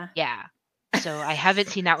heard. Yeah. Yeah. So I haven't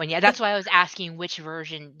seen that one yet. That's why I was asking which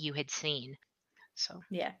version you had seen. So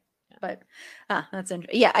yeah. But that's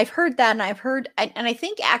interesting. Yeah, I've heard that, and I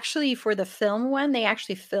think actually for the film one, they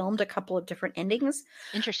actually filmed a couple of different endings.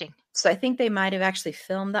 Interesting. So I think they might have actually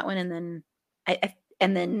filmed that one, and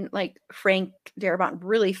then like Frank Darabont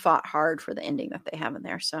really fought hard for the ending that they have in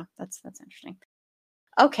there. So that's interesting.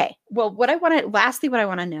 Okay. Well, lastly, what I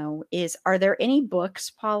want to know is, are there any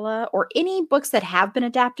books, Paula, or any books that have been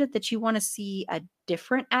adapted that you want to see a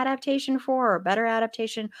different adaptation for, or a better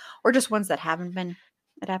adaptation, or just ones that haven't been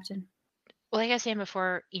adapted? Well, like I was saying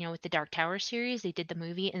before, with the Dark Tower series, they did the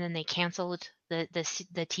movie and then they canceled the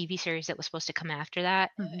TV series that was supposed to come after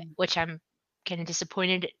that, which I'm kind of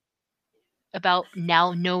disappointed about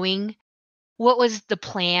now, knowing what was the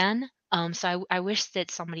plan. So I wish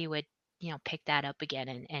that somebody would pick that up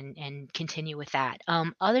again and continue with that.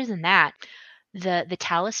 Other than that, the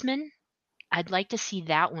Talisman, I'd like to see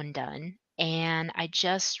that one done. And I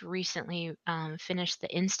just recently finished the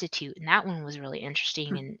Institute, and that one was really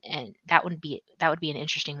interesting, and that would be an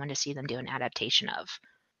interesting one to see them do an adaptation of.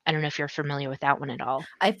 I don't know if you're familiar with that one at all.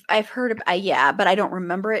 I've heard of but I don't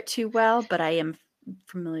remember it too well, but I am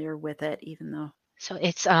familiar with it, even though. So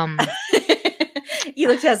it's you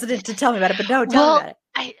looked hesitant to tell me about it, but no, tell me about it.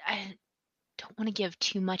 I don't want to give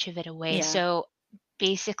too much of it away. Yeah. So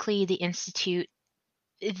basically, the Institute,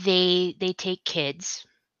 they take kids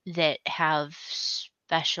that have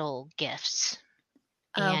special gifts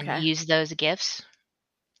and use those gifts,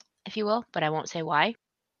 if you will, but I won't say why.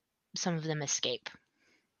 Some of them escape.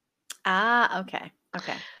 Okay.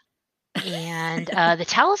 And the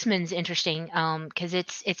Talisman's interesting because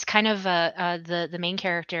it's kind of the main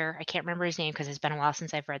character. I can't remember his name because it's been a while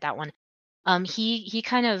since I've read that one. He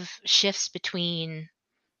kind of shifts between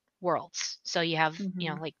worlds. So you have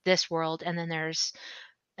like this world, and then there's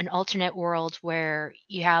an alternate world where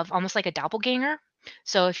you have almost like a doppelganger.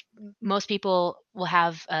 So if most people will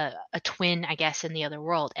have a twin, I guess, in the other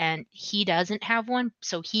world, and he doesn't have one,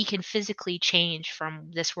 so he can physically change from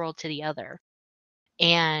this world to the other.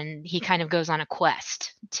 And he kind of goes on a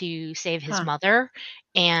quest to save his mother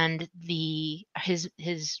and the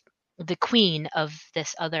queen of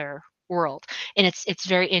this other world. And it's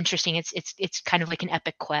very interesting. It's kind of like an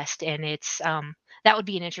epic quest, and it's that would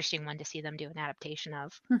be an interesting one to see them do an adaptation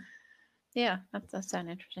of. Yeah, that sounds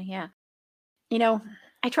interesting. Yeah.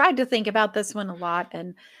 I tried to think about this one a lot, and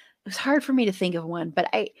it was hard for me to think of one, but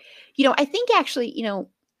I think actually,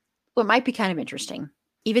 what might be kind of interesting,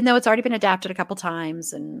 even though it's already been adapted a couple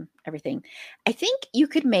times and everything, I think you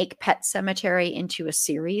could make Pet Sematary into a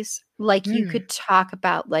series. Like you could talk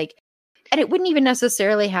about and it wouldn't even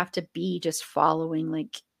necessarily have to be just following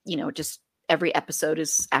just every episode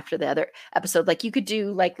is after the other episode. Like you could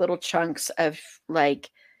do little chunks of the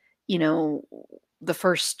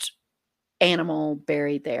first animal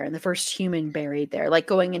buried there and the first human buried there,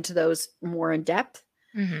 going into those more in depth.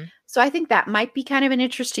 So I think that might be kind of an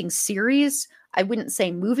interesting series. I wouldn't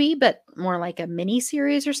say movie, but more like a mini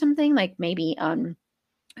series or something, like maybe on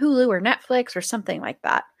Hulu or Netflix or something like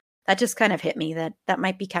that. That just kind of hit me that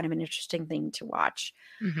might be kind of an interesting thing to watch.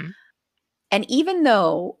 And even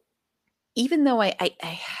though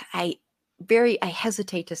I I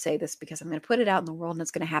hesitate to say this because I'm going to put it out in the world and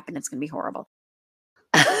it's going to happen. It's going to be horrible.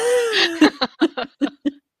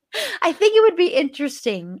 I think it would be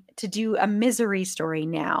interesting to do a Misery story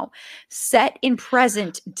now, set in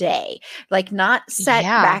present day, like not set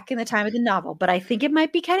back in the time of the novel. But I think it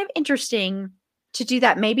might be kind of interesting to do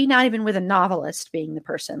that. Maybe not even with a novelist being the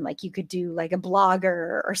person. Like you could do like a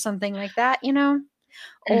blogger or something like that, you know,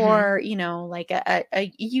 or, you know, like a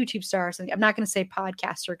YouTube star or something. I'm not going to say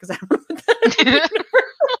podcaster because I don't know what that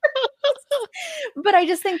but I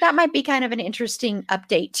just think that might be kind of an interesting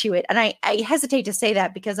update to it. And I hesitate to say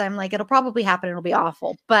that because I'm like, it'll probably happen. It'll be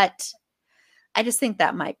awful. But I just think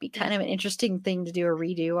that might be kind of an interesting thing to do a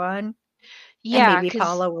redo on. Yeah. And maybe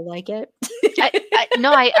Paula will like it.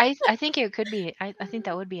 I think it could be. I think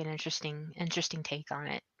that would be an interesting take on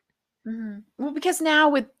it. Mm-hmm. Well, because now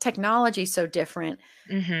with technology so different,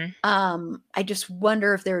 I just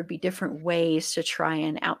wonder if there would be different ways to try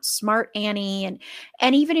and outsmart Annie,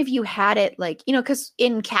 and even if you had it like, you know, because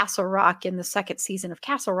in Castle Rock, in the second season of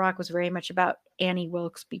Castle Rock, was very much about Annie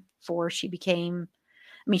Wilkes before she became.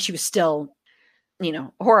 I mean, she was still, you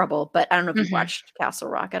know, horrible, but I don't know if you've watched Castle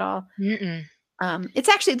Rock at all. It's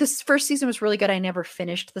actually, this first season was really good. I never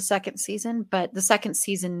finished the second season, but the second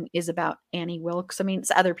season is about Annie Wilkes. I mean, it's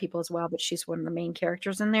other people as well, but she's one of the main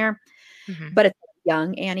characters in there. But it's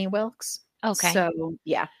young Annie Wilkes. Okay. So,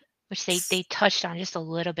 yeah. Which they touched on just a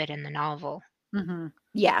little bit in the novel.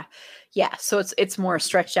 Yeah. Yeah. So it's more a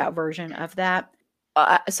stretched out version of that.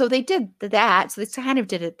 So they did that. So they kind of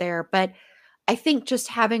did it there. But I think just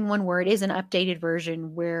having one where it is an updated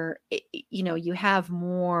version where, you know, you have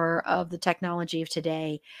more of the technology of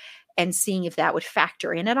today and seeing if that would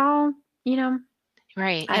factor in at all, you know?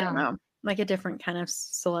 Right. I don't know. Like a different kind of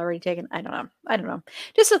celebrity taken. I don't know.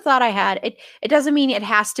 Just a thought I had. It doesn't mean it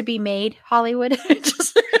has to be made Hollywood. It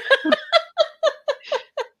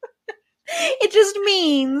just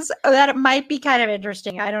means that it might be kind of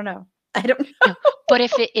interesting. I don't know. But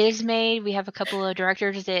if it is made, we have a couple of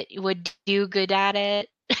directors that would do good at it.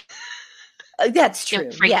 That's true.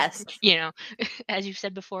 Yes. You know, as you've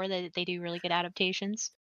said before, that they do really good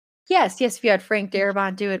adaptations. Yes. If you had Frank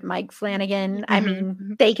Darabont do it, Mike Flanagan, I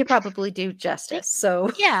mean, they could probably do justice.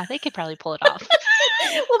 So yeah, they could probably pull it off.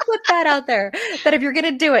 We'll put that out there. That if you're going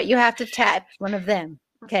to do it, you have to tap one of them.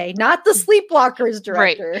 Okay, not the Sleepwalkers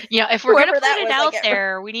director. Right. Yeah, if we're going to put it out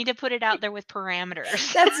there, we need to put it out there with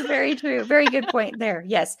parameters. That's very true. Very good point there.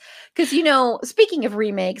 Yes. Because, you know, speaking of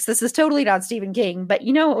remakes, this is totally not Stephen King, but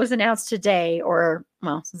you know what was announced today, or,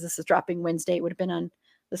 well, since this is dropping Wednesday, it would have been on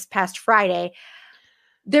this past Friday.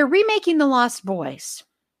 They're remaking The Lost Boys.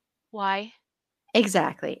 Why?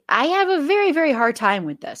 Exactly. I have a very, very hard time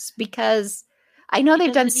with this because I know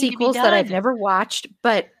they've done sequels that I've never watched,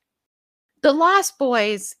 but The Lost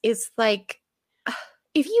Boys is like,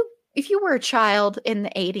 if you were a child in the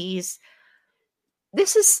 80s,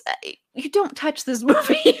 this is, you don't touch this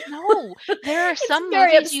movie. No, there are some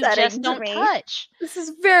movies you just don't touch. This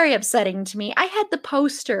is very upsetting to me. I had the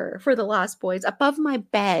poster for The Lost Boys above my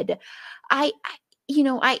bed. I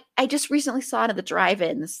just recently saw it at the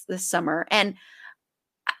drive-in this summer, and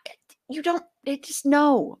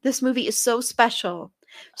this movie is so special.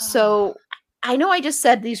 So I know I just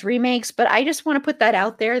said these remakes, but I just want to put that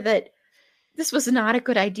out there that this was not a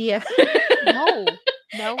good idea. No.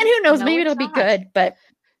 And who knows, maybe it'll be good, but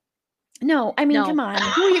no, I mean, come on.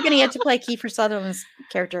 Who are you going to get to play Kiefer Sutherland's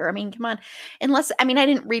character? I mean, come on. I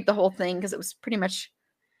didn't read the whole thing because it was pretty much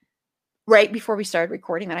right before we started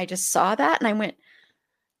recording that I just saw that and I went,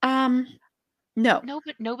 no. No,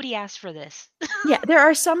 but nobody asked for this. Yeah, there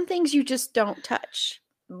are some things you just don't touch.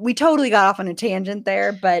 We totally got off on a tangent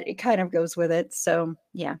there, but it kind of goes with it. So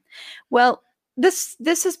yeah. Well, this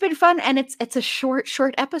has been fun, and it's a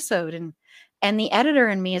short episode, and the editor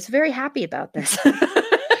and me is very happy about this. Can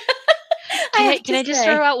I just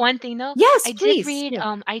throw out one thing though? Yes, please.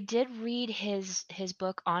 I did read his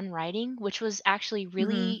book on writing, which was actually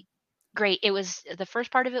really great. It was, the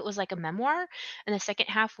first part of it was like a memoir, and the second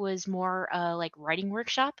half was more like writing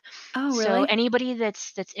workshop. Oh, really? So anybody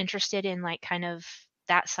that's interested in like kind of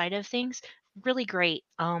that side of things, really great.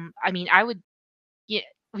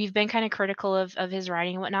 We've been kind of critical of his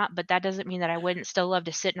writing and whatnot, but that doesn't mean that I wouldn't still love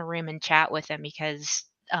to sit in a room and chat with him, because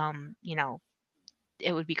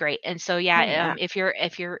it would be great. And so if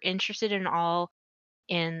you're interested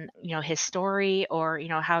in his story, or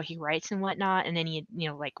how he writes and whatnot, and any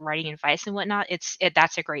like writing advice and whatnot,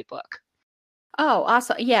 that's a great book. Oh,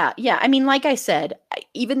 awesome. Yeah. I mean, like I said,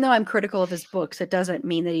 even though I'm critical of his books, it doesn't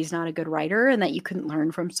mean that he's not a good writer and that you couldn't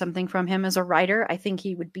learn something from him as a writer. I think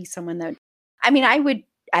he would be someone that,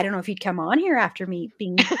 I don't know if he'd come on here after me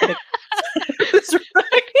being critical.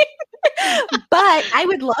 But I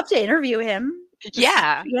would love to interview him.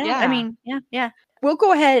 Yeah. I mean, yeah. We'll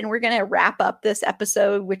go ahead and we're going to wrap up this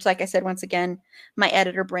episode, which, like I said, once again, my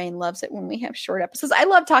editor brain loves it when we have short episodes. I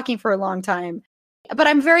love talking for a long time, but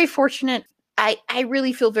I'm very fortunate. I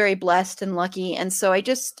really feel very blessed and lucky. And so I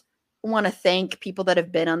just want to thank people that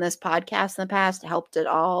have been on this podcast in the past, helped it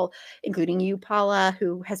all, including you, Paula,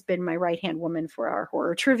 who has been my right-hand woman for our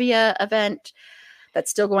horror trivia event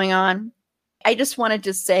that's still going on. I just want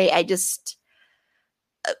to say,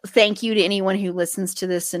 thank you to anyone who listens to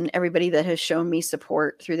this and everybody that has shown me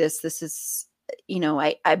support through this. This is,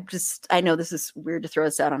 I know this is weird to throw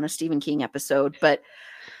this out on a Stephen King episode, but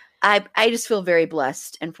I just feel very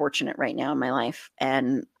blessed and fortunate right now in my life.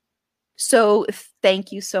 And so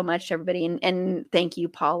thank you so much, everybody. And thank you,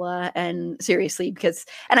 Paula. And seriously,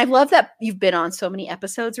 and I love that you've been on so many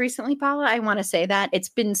episodes recently, Paula. I want to say that it's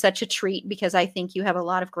been such a treat because I think you have a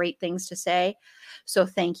lot of great things to say. So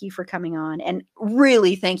thank you for coming on, and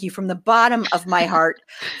really thank you from the bottom of my heart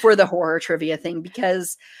for the horror trivia thing,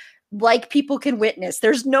 because like people can witness,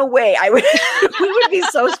 there's no way we would be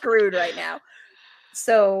so screwed right now.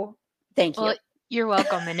 So thank you. Well, you're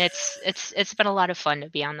welcome. And it's been a lot of fun to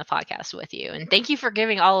be on the podcast with you. And thank you for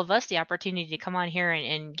giving all of us the opportunity to come on here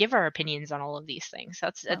and give our opinions on all of these things.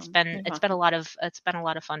 It's been a lot of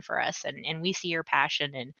fun for us, and we see your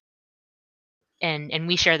passion and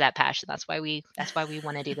we share that passion. That's why we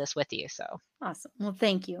want to do this with you. So awesome. Well,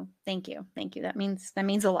 thank you. That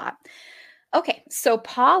means a lot. Okay. So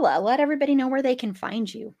Paula, let everybody know where they can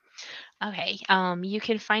find you. Okay. You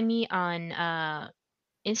can find me on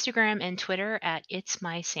Instagram and Twitter at It's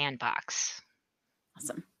My Sandbox.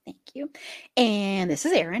 Awesome. Thank you. And this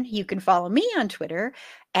is Erin. You can follow me on Twitter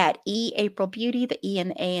at @AprilBeauty. The E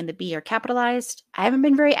and the A and the B are capitalized. I haven't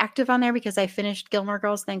been very active on there because I finished Gilmore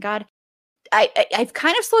Girls, thank God. I've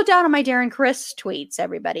kind of slowed down on my Darren Criss tweets,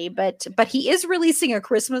 everybody, but he is releasing a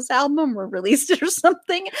Christmas album, or released it or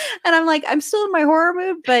something. And I'm like, I'm still in my horror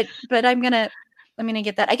mood, but I'm gonna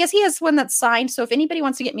get that. I guess he has one that's signed. So if anybody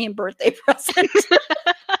wants to get me a birthday present,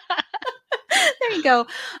 there you go.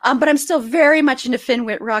 But I'm still very much into Finn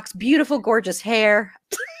Wittrock's beautiful, gorgeous hair.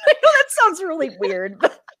 I know that sounds really weird,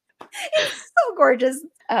 but it's so gorgeous.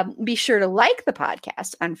 Be sure to like the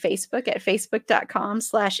podcast on Facebook at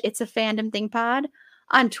facebook.com/itsafandom_thing_pod,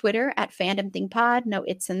 on Twitter at fandomthingpod. No,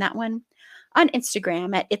 it's in that one. On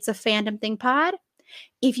Instagram at itsafandom_thing_pod.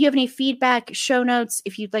 If you have any feedback, show notes,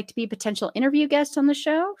 if you'd like to be a potential interview guest on the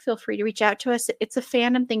show, feel free to reach out to us at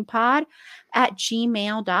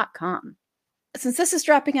itsafandom_thing_pod@gmail.com. Since this is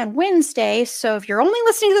dropping on Wednesday, so if you're only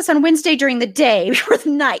listening to this on Wednesday during the day or the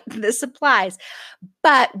night, this applies.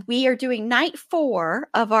 But we are doing night 4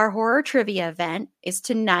 of our horror trivia event is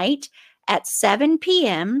tonight at 7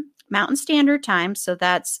 p.m. Mountain Standard Time. So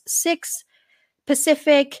that's 6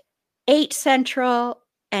 Pacific, 8 Central,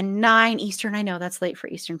 and 9 Eastern. I know that's late for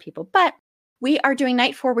Eastern people, but we are doing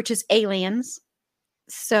night 4, which is Aliens.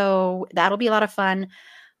 So that'll be a lot of fun.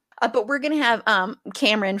 But we're going to have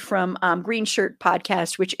Cameron from Green Shirt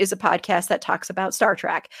Podcast, which is a podcast that talks about Star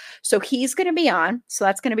Trek. So he's going to be on. So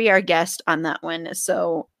that's going to be our guest on that one.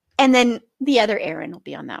 So, and then the other Aaron will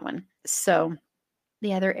be on that one. So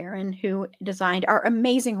the other Aaron who designed our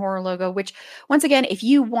amazing horror logo, which once again, if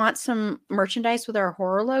you want some merchandise with our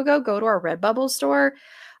horror logo, go to our Redbubble store.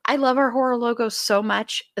 I love our horror logo so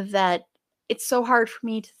much that it's so hard for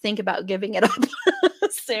me to think about giving it up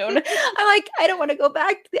soon. I'm like, I don't want to go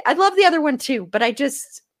back. I love the other one too, but I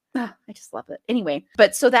just love it. Anyway,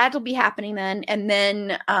 but so that'll be happening then. And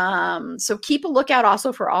then, so keep a lookout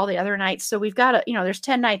also for all the other nights. So we've got there's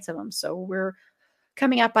 10 nights of them. So we're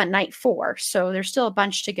coming up on night 4. So there's still a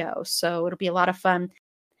bunch to go. So it'll be a lot of fun.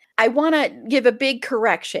 I want to give a big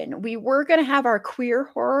correction. We were going to have our queer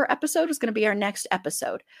horror episode was going to be our next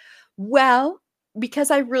episode. Well,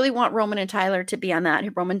 because I really want Roman and Tyler to be on that.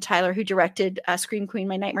 Roman and Tyler, who directed Scream Queen,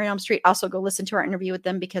 My Nightmare on Elm Street. Also go listen to our interview with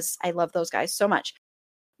them because I love those guys so much.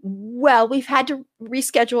 Well, we've had to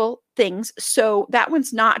reschedule things. So that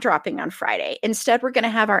one's not dropping on Friday. Instead, we're going to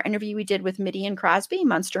have our interview we did with Midian Crosby,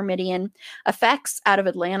 Monster Midian Effects out of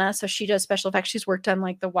Atlanta. So she does special effects. She's worked on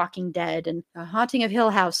like The Walking Dead and The Haunting of Hill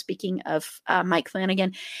House, speaking of Mike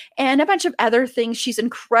Flanagan, and a bunch of other things. She's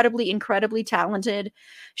incredibly, incredibly talented.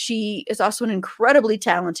 She is also an incredibly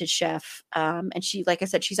talented chef. And she, like I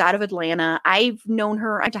said, she's out of Atlanta. I've known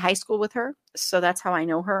her. I went to high school with her. So that's how I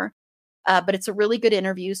know her. But it's a really good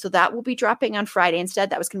interview. So that will be dropping on Friday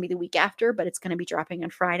instead. That was going to be the week after, but it's going to be dropping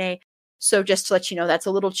on Friday. So just to let you know, that's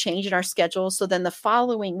a little change in our schedule. So then the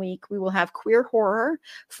following week, we will have queer horror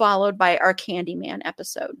followed by our Candyman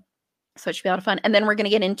episode. So it should be a lot of fun. And then we're going to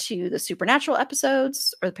get into the supernatural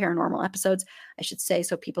episodes, or the paranormal episodes, I should say,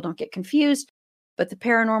 so people don't get confused. But the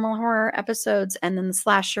paranormal horror episodes and then the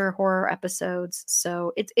slasher horror episodes.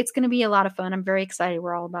 So it's going to be a lot of fun. I'm very excited.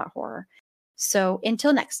 We're all about horror. So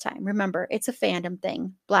until next time, remember, it's a fandom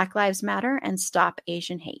thing. Black Lives Matter and stop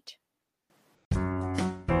Asian hate.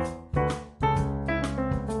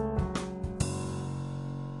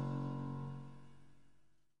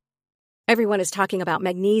 Everyone is talking about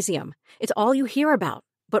magnesium. It's all you hear about.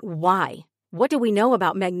 But why? What do we know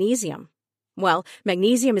about magnesium? Well,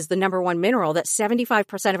 magnesium is the number one mineral that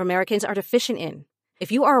 75% of Americans are deficient in.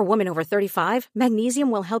 If you are a woman over 35,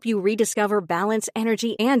 magnesium will help you rediscover balance,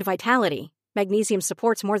 energy, and vitality. Magnesium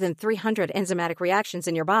supports more than 300 enzymatic reactions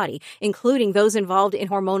in your body, including those involved in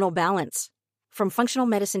hormonal balance. From functional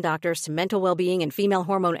medicine doctors to mental well-being and female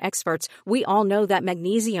hormone experts, we all know that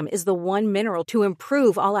magnesium is the one mineral to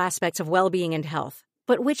improve all aspects of well-being and health.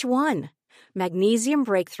 But which one? Magnesium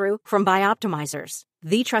Breakthrough from Bioptimizers,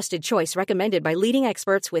 the trusted choice recommended by leading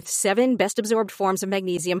experts with 7 best-absorbed forms of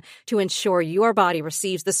magnesium to ensure your body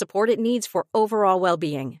receives the support it needs for overall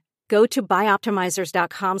well-being. Go to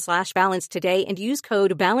bioptimizers.com/balance today and use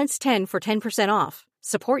code BALANCE10 for 10% off.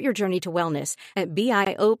 Support your journey to wellness at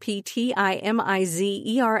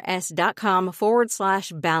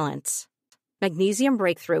bioptimizers.com/balance. Magnesium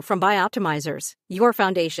Breakthrough from Bioptimizers, your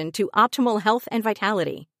foundation to optimal health and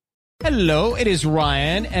vitality. Hello, it is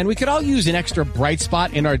Ryan, and we could all use an extra bright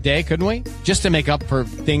spot in our day, couldn't we? Just to make up for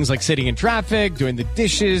things like sitting in traffic, doing the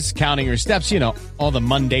dishes, counting your steps, all the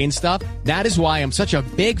mundane stuff. That is why I'm such a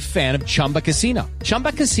big fan of Chumba Casino.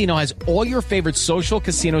 Chumba Casino has all your favorite social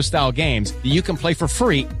casino-style games that you can play for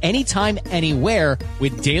free anytime, anywhere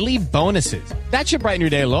with daily bonuses. That should brighten your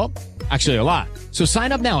day a little. Actually, a lot. So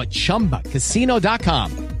sign up now at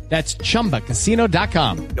ChumbaCasino.com. That's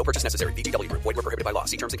ChumbaCasino.com. No purchase necessary. VGW Group. Void where prohibited by law.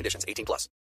 See terms and conditions. 18+.